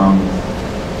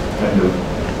kind of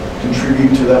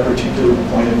contribute to that particular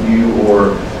point of view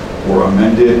or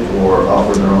amend it or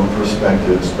offer their own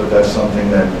perspectives, but that's something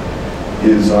that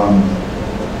is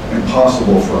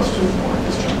impossible for us to ignore at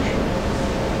this juncture.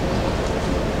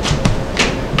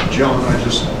 John,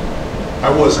 I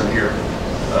wasn't here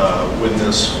when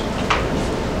this,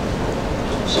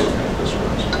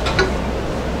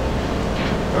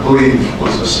 I believe,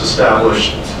 was this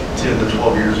established 10 to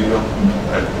 12 years ago?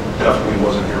 I definitely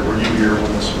wasn't here. Were you here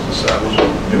when this was established?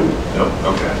 No. No,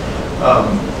 okay.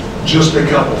 Just a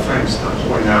couple things to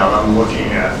point out. I'm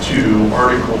looking at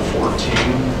Article 14,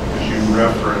 as you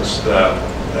referenced that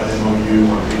MOU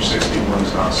on page 61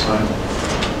 is not signed.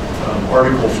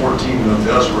 Article 14 though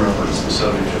does reference the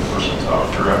 75th percentile,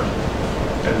 correct?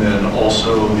 And then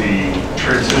also the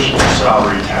Transitional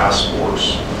Salary Task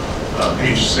Force,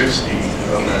 page 60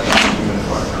 of that document, if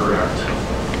I'm correct,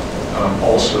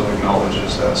 also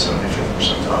acknowledges that 75th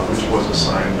percentile, which was a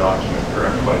signed document,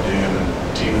 correct, by Dan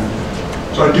and Tina.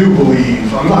 So I do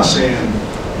believe, I'm not saying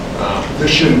this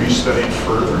shouldn't be studied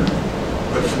further,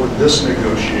 but for this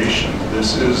negotiation,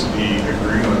 this is the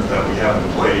agreement that we have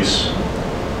in place.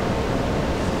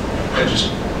 I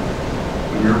just,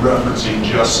 when you're referencing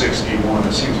just 61,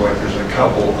 it seems like there's a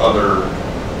couple other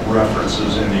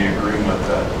references in the agreement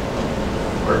that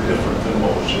are different than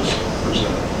what was just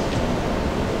presented.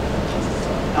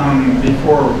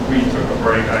 Before we took a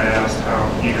break, I asked how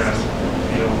you guys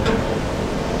feel if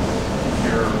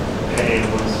your pay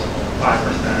was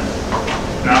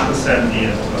 5%, not the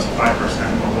 70th, but 5%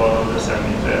 below the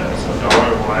 75th. So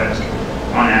dollar-wise,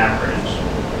 on average,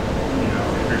 you know,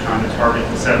 if you're trying to target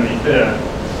the 75th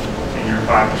and you're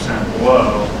 5%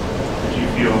 below, would you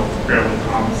feel fairly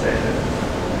compensated?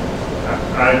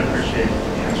 I'd appreciate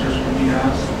the answers from you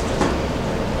guys.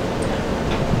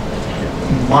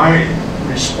 My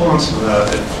response to that,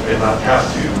 and I'd have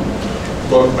to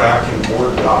look back in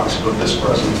board docs, but this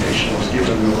presentation was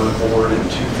given to the board in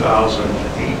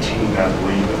 2018, I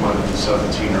believe, it might have been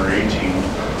 17 or 18,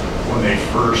 when they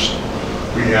first,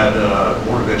 we had a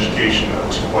Board of Education that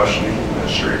was questioning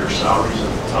administrator salaries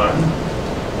at the time,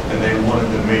 and they wanted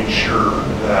to make sure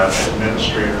that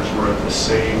administrators were at the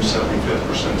same 75th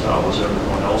percentile as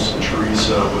everyone else, and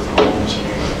Teresa with Holmes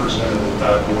being presented at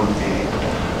that board meeting,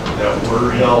 that were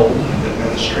held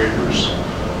administrators,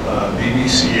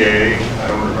 BVCEA, I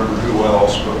don't remember who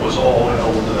else, but was all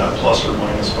held to that plus or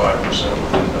minus 5%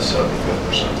 within the 75th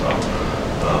percentile.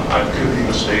 I could be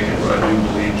mistaken, but I do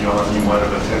believe, John, you might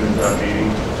have attended that meeting,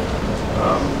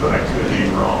 but I could be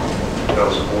wrong. That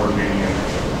was a board meeting, and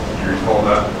you recall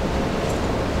that?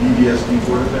 BVSD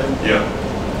Board of Ed? Yeah,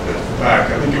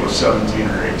 back, I think it was 17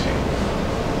 or 18,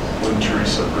 when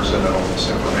Teresa presented all this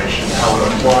information, how it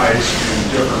applies to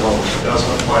different levels. It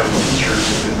doesn't apply to teachers,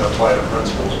 it didn't apply to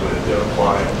principals, but it did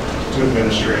apply to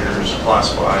administrators,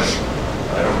 class 5.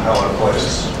 I don't know how it applies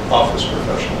to office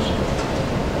professionals.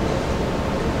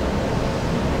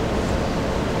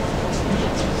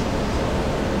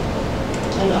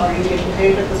 And are you getting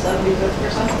paid at the 75th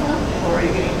percentile, or are you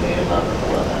getting paid above or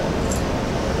below that?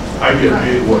 I get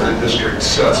paid what the district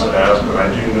sets it as, but I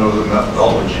do know the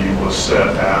methodology was set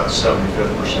at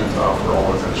 75th percentile for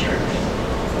all administrators.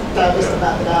 That was the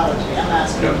methodology. I'm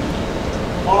asking,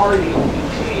 are you being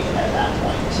paid at that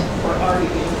point, or are you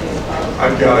getting paid above?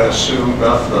 I've got to assume,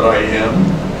 Beth, that I am,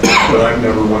 but I've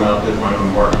never went out and did my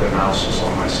own market analysis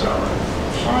on my salary.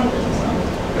 Sean did some.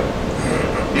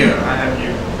 Yeah, I have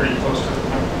you pretty close to the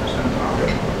 20th percentile.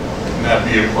 And that'd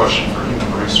be a question for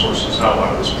human resources, how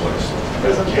I was placed.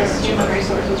 There's a human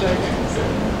resources right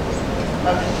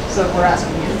there. Okay, so we're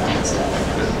asking you that instead.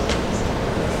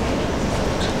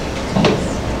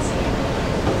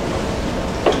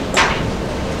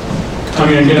 I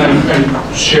mean, again,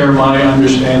 I share my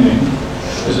understanding.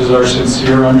 This is our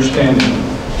sincere understanding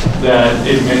that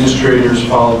administrators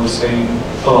follow the same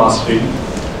philosophy.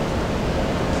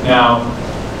 Now,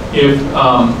 if,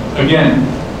 again,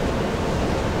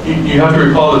 you have to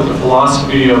recall that the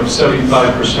philosophy of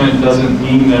 75% doesn't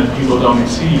mean that people don't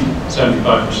exceed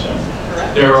 75%.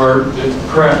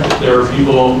 Correct. There are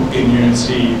people in Unit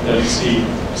C that exceed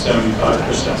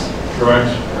 75%,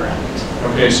 correct?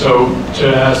 Correct. Okay, so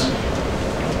to ask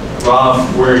Rob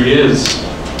where he is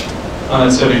on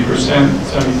that 70%,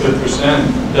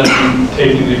 75th% doesn't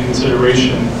take into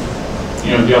consideration,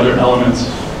 you know, the other elements,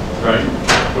 right?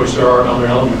 Of course, there are other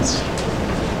elements.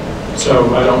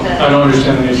 So I don't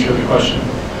understand the nature of the question.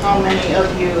 How many of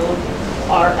you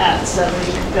are at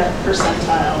 75th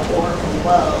percentile or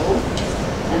below?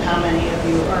 And how many of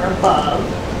you are above?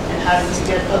 And how did you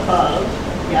get above?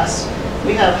 Yes,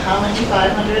 we have how many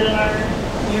 500 in our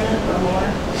unit or more?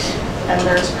 And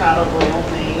there's probably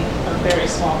only a very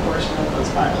small portion of those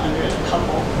 500, a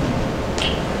couple.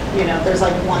 You know, there's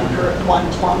like one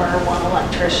plumber, one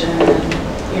electrician,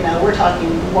 and you know, we're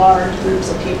talking large groups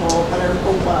of people that are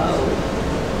below,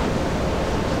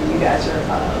 and you guys are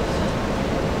above.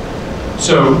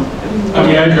 So, I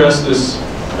mean, I addressed this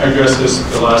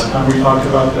the last time we talked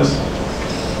about this.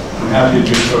 I'm happy to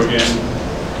do so again,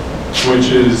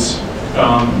 which is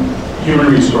Human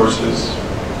Resources,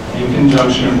 in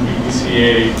conjunction with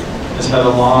BVCEA, has had a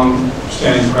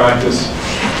long-standing practice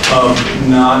of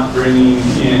not bringing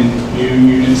in new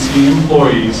Unit C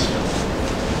employees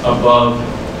above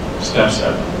step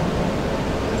 7.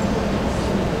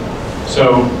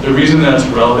 So the reason that's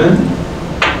relevant,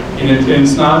 and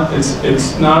it's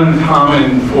not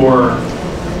uncommon for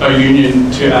a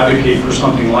union to advocate for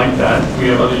something like that. We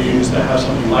have other unions that have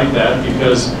something like that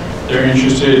because they're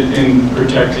interested in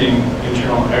protecting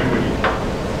internal equity,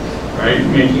 right?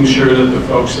 Making sure that the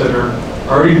folks that are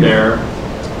already there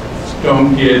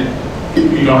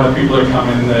you don't have people that come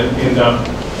in that end up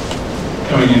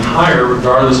coming in higher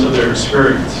regardless of their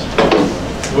experience.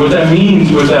 What that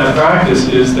means with that practice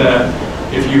is that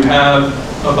if you have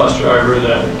a bus driver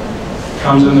that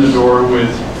comes in the door with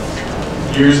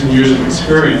years and years of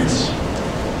experience,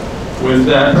 with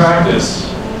that practice,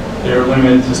 they're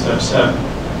limited to step 7.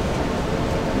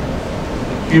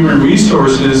 Human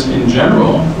Resources in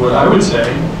general, what I would say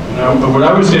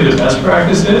the best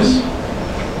practice is,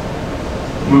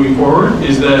 moving forward,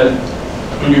 is that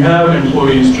when you have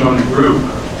employees join a group,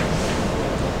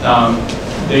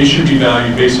 they should be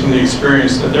valued based on the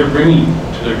experience that they're bringing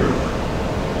to the group.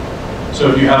 So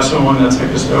if you have someone that's a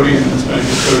custodian, that's been a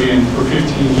custodian for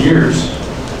 15 years,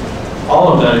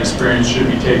 all of that experience should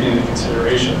be taken into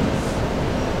consideration.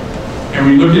 And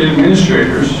when you look at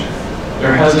administrators,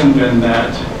 there hasn't been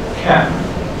that cap.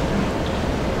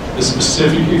 The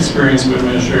specific experience of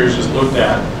administrators is looked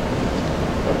at,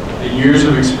 the years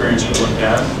of experience are looked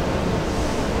at,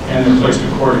 and they're placed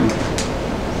accordingly.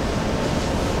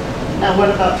 Now what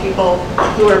about people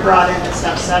who are brought in at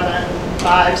step 7,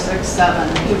 5, 6,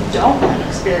 7, who don't have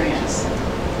experience,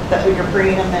 that you're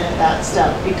bringing them in at that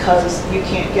step because you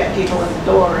can't get people in the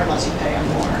door unless you pay them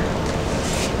more?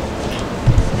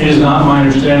 It is not my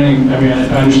understanding, I mean,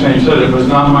 I understand you said it, but it's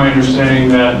not my understanding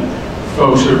that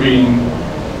folks are being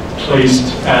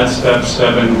placed at step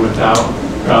 7 without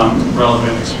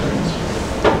relevant experience.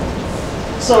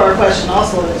 So our question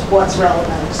also is, what's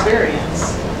relevant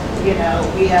experience? You know,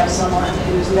 we have someone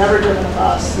who's never driven a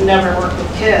bus, never worked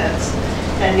with kids,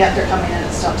 and yet they're coming in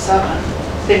at step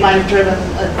 7. They might have driven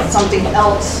something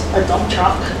else, a dump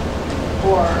truck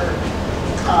or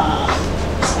a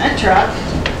cement truck.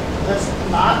 That's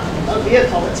not a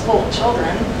vehicle that's full of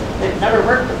children. They've never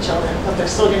worked with children, but they're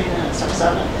still getting in at step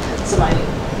 7. So my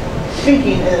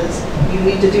thinking is you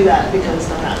need to do that because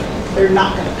they're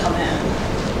not going to come in.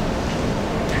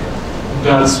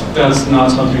 That's not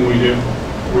something we do.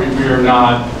 We're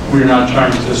not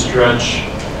trying to stretch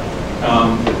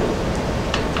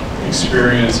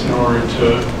experience in order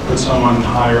to put someone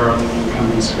higher on the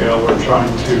incoming scale. We're trying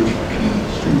to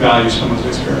value someone's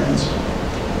experience.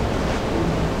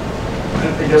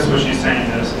 I guess what she's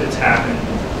saying is it's happening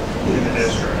in the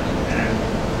district, and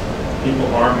people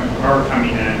are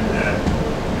coming in at,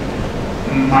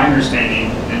 my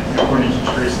understanding, and according to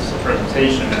Teresa's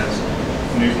presentation, is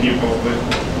new people with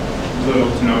little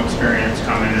to no experience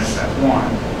come in at step 1.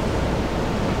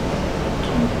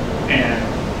 And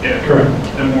if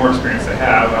the more experience they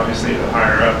have, obviously the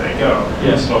higher up they go.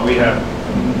 Yes. But we have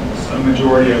a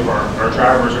majority of our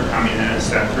drivers are coming in at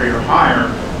step 3 or higher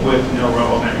with no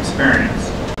relevant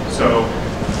experience. So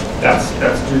that's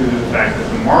due to the fact that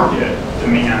the market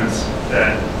demands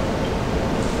that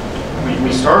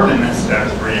we start them at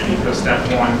step 3 because step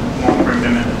 1 won't bring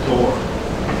them in the door.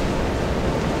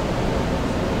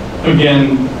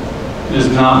 Again, it is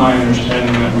not my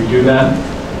understanding that we do that.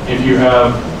 If you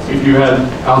had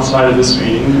outside of this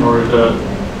meeting, in order to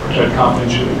protect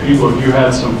confidentiality of people, if you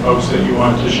had some folks that you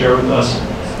wanted to share with us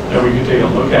that we could take a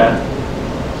look at,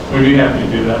 we'd be happy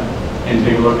to do that and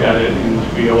take a look at it and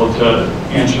to be able to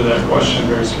answer that question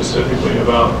very specifically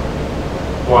about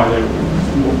why they,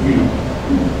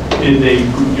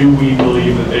 do we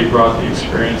believe that they brought the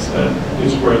experience that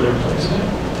is where they're placed?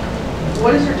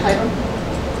 What is your title?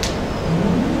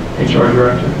 HR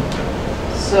director.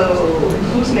 So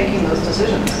who's making those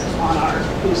decisions on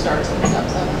who starts at step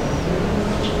 7?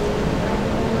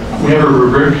 We have a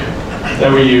rubric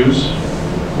that we use.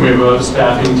 We have a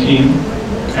staffing team,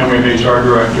 and we have HR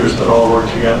directors that all work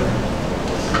together.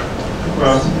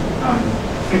 Russ, I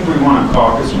think we want to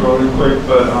caucus really quick,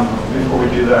 but before we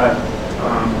do that,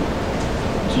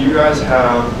 do you guys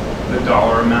have the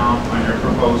dollar amount on your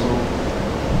proposal?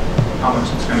 How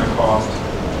much it's going to cost?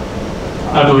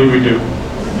 I believe we do.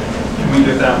 Can we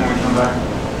get that when we come back?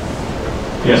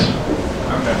 Yes.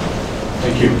 Okay.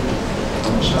 Thank you.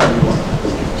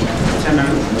 10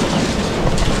 minutes.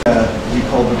 We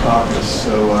called the caucus,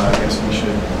 so I guess we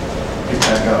should get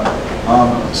back up.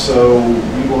 So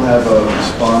we will have a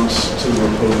response to the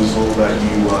proposal that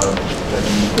you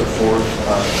put forth.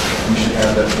 You should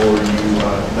have that for you,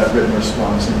 that written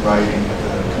response in writing at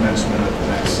the commencement of the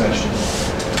next session.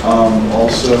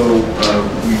 Also,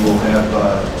 we will have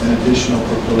an additional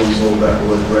proposal that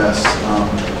will address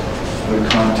the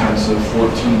contents of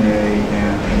 14A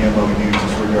and the MOU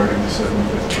just regarding the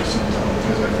 75th percentile,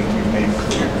 because I think we've made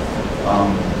clear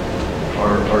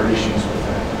our issues with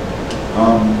that.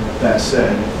 That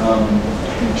said, I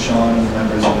think Sean and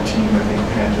members of the team, I think,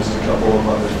 had just a couple of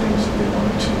other things that they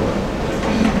wanted to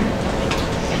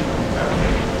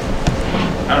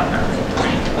I don't have anything.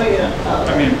 Oh, yeah.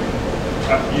 I mean,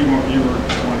 you were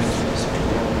wanting to speak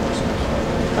a little more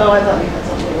stuff. Oh, I thought you had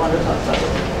something you wanted to talk about.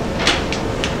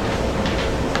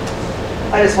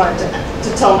 I just wanted to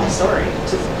tell my story.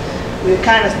 You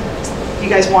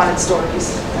guys wanted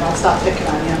stories, and I'll stop picking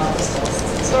on you and I'll just tell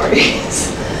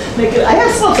stories. I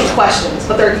have lots of questions,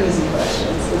 but they're easy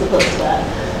questions as opposed to that.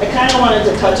 I kind of wanted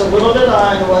to touch a little bit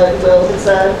on what Will had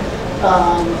said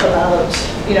about,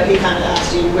 he kind of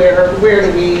asked you where do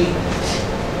we,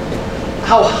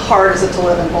 how hard is it to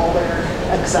live in Boulder,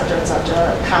 et cetera,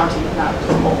 county, not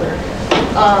Boulder.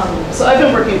 So I've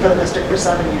been working for the district for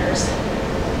 7 years.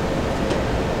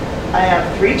 I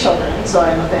have 3 children, so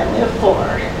I'm a family of 4.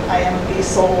 I am the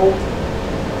sole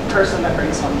person that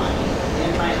brings home money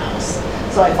in my house.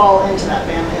 So I fall into that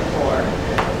family of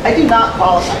 4. I do not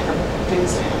qualify for food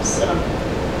stamps, and I'm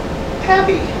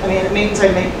happy. I mean, it means I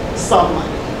make some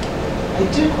money. I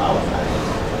do qualify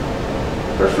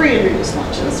for free and reduced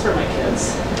lunches for my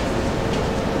kids.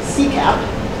 CCAP,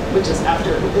 which is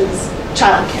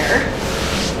child care,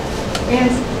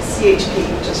 and CHP,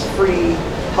 which is free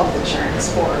health insurance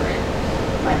for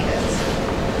my kids,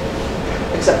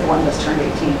 except one just turned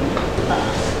 18,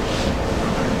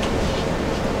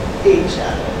 aged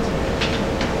at it.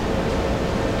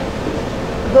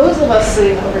 Those of us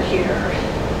sitting over here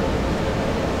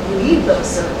need those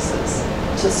services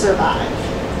to survive.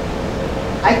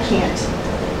 I can't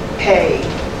pay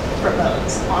for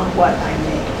those on what I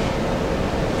make.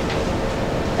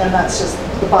 And that's just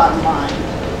the bottom line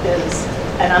is,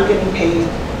 and I'm getting paid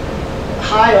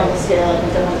high on the scale. I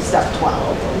think I'm on a step 12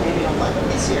 or maybe 11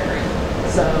 this year.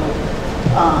 So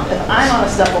if I'm on a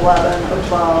step 11 or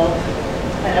 12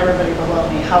 and everybody below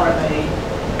me, how are they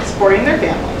supporting their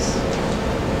families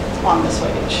on this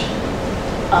wage?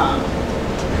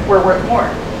 We're worth more.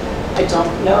 I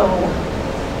don't know.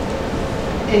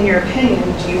 In your opinion,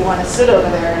 do you want to sit over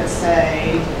there and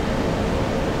say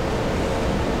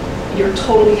you're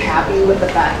totally happy with the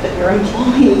fact that your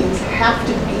employees have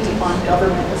to be on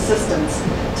government assistance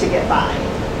to get by?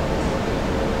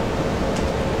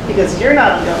 Because you're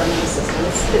not on government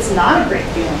assistance. It's not a great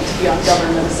feeling to be on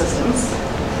government assistance.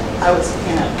 I was,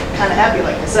 kind of happy,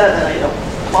 like I said, that I don't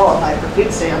qualify for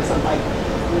food stamps. I'm like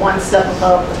one step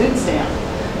above the food stamp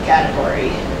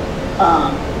category.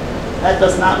 That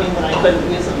does not mean that I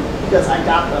couldn't use them because I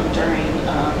got them during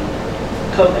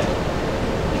COVID.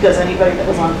 Because anybody that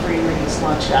was on free and reduced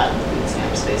lunch got food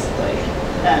stamps, basically.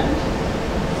 And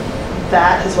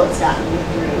that is what's gotten me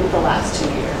through the last 2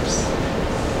 years.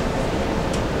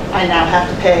 I now have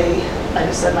to pay, I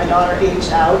just said my daughter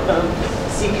aged out of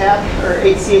CCAP or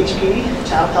CHP,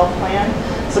 Child Health Plan,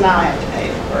 so now I have to pay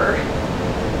for her.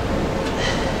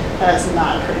 That's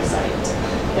not a pretty sight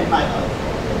in my book.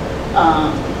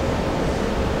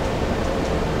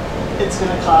 It's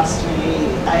going to cost me,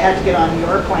 I had to get on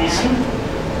your plan,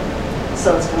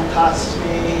 so it's going to cost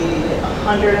me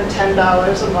 $110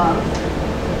 a month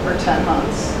for 10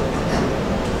 months.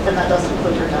 And that doesn't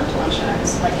include her dental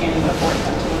insurance. I can't even afford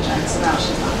dental insurance, so now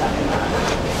she's not having that.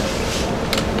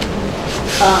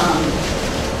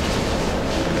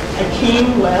 I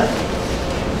came with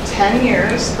 10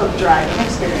 years of driving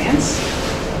experience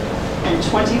and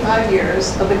 25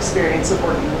 years of experience of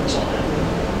working with children.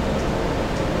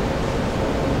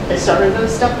 I started at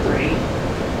step 3,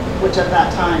 which at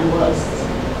that time was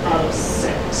out of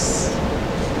 6,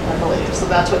 I believe. So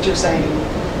that's what you're saying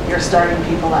you're starting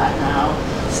people at now.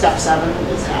 Step 7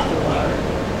 is half of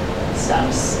our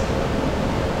steps.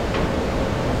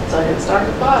 So I didn't start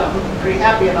at the bottom. I'm pretty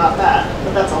happy about that.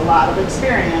 But that's a lot of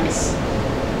experience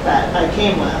that I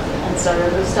came with and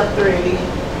started at step 3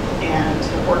 and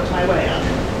have worked my way up.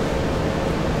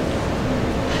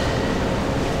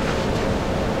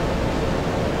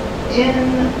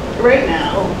 Right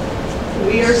now,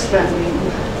 we are spending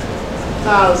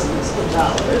thousands of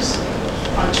dollars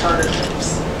on charter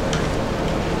trips.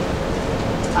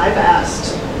 I've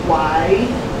asked why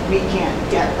we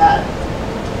can't get that.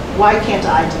 Why can't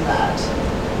I do that?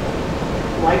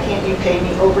 Why can't you pay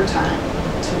me overtime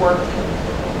to to work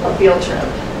a field trip,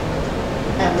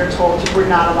 and we're told we're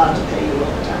not allowed to pay you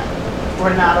overtime.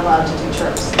 We're not allowed to do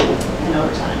trips in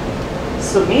overtime.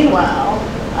 So meanwhile,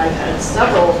 I've had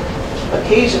several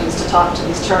occasions to talk to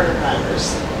these charter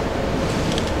drivers.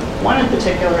 One in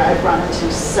particular I've run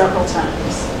into several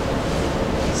times.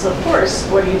 So of course,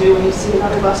 what do you do when you see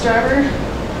another bus driver?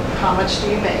 How much do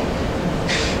you make?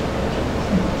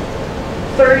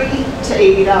 $30 to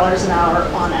 $80 an hour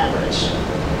on average.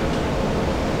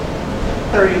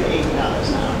 $30 to $80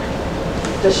 an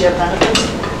hour. Does she have benefits?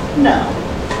 No.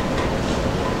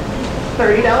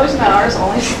 $30 an hour is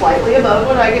only slightly above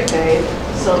what I get paid.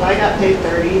 So if I got paid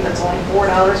 $30, that's only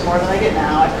 $4 more than I get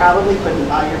now. I probably couldn't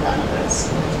buy your benefits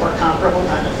or comparable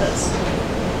benefits.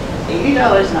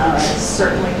 $80 an hour, I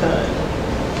certainly could.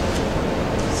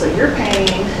 So you're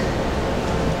paying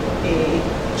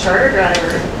a charter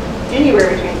driver anywhere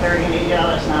between $30 and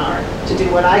 $80 an hour to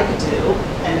do what I could do,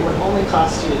 and it would only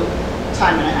cost you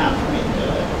time and a half for me to do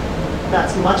it.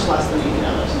 That's much less than $80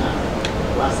 an hour.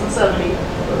 Less than 70,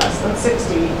 less than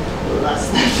 60, less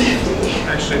than 50.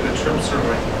 Actually, the trips are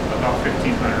like about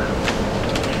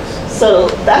 1,500. So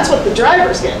that's what the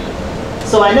driver's getting.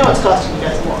 So I know it's costing you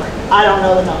guys more. I don't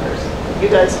know the numbers. You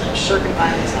guys sure can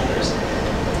find these numbers.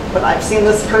 But I've seen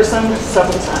this person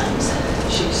several times.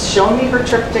 She's shown me her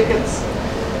trip tickets,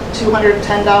 $210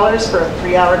 for a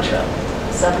 3-hour trip,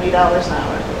 $70 an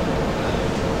hour.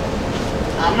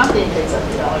 I'm not being paid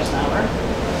 $70 an hour.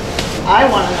 I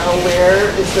want to know, where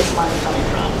is this money coming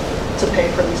from to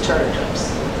pay for these charter trips?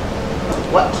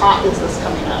 What pot is this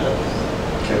coming out of?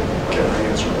 Can I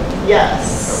answer that?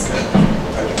 Yes. Okay,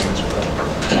 I can answer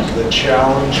that. The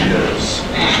challenge is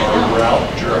our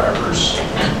route drivers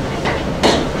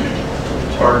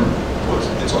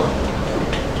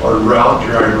our route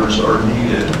drivers are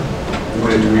needed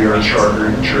when we are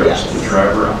chartering trips to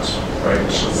drive routes,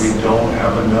 right? So we don't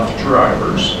have enough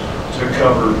drivers to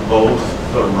cover both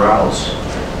the routes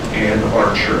and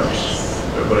our trips.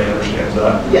 Everybody understands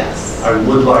that? Yes. I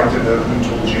would like to know who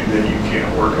told you that you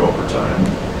can't work overtime.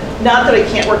 Not that I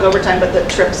can't work overtime, but the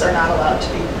trips are not allowed to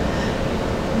be.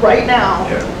 Right now,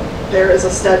 there is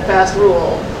a steadfast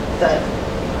rule that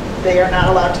they are not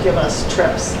allowed to give us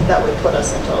trips that would put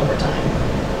us into overtime.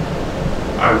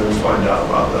 I will find out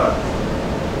about that.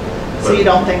 So you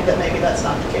don't think that maybe that's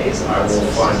not the case? I will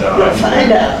find out. You'll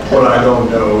find out. What I don't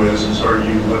know is are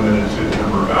you limited to the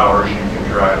number of hours you can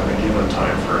drive in a given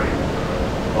time frame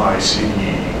by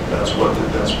CDE? That's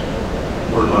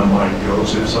where my mind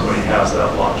goes if somebody has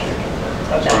that logic.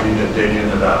 Okay. So I need to dig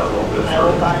into that a little bit I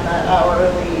will further. find that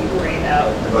hourly rate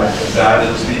out. But that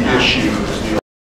is the issue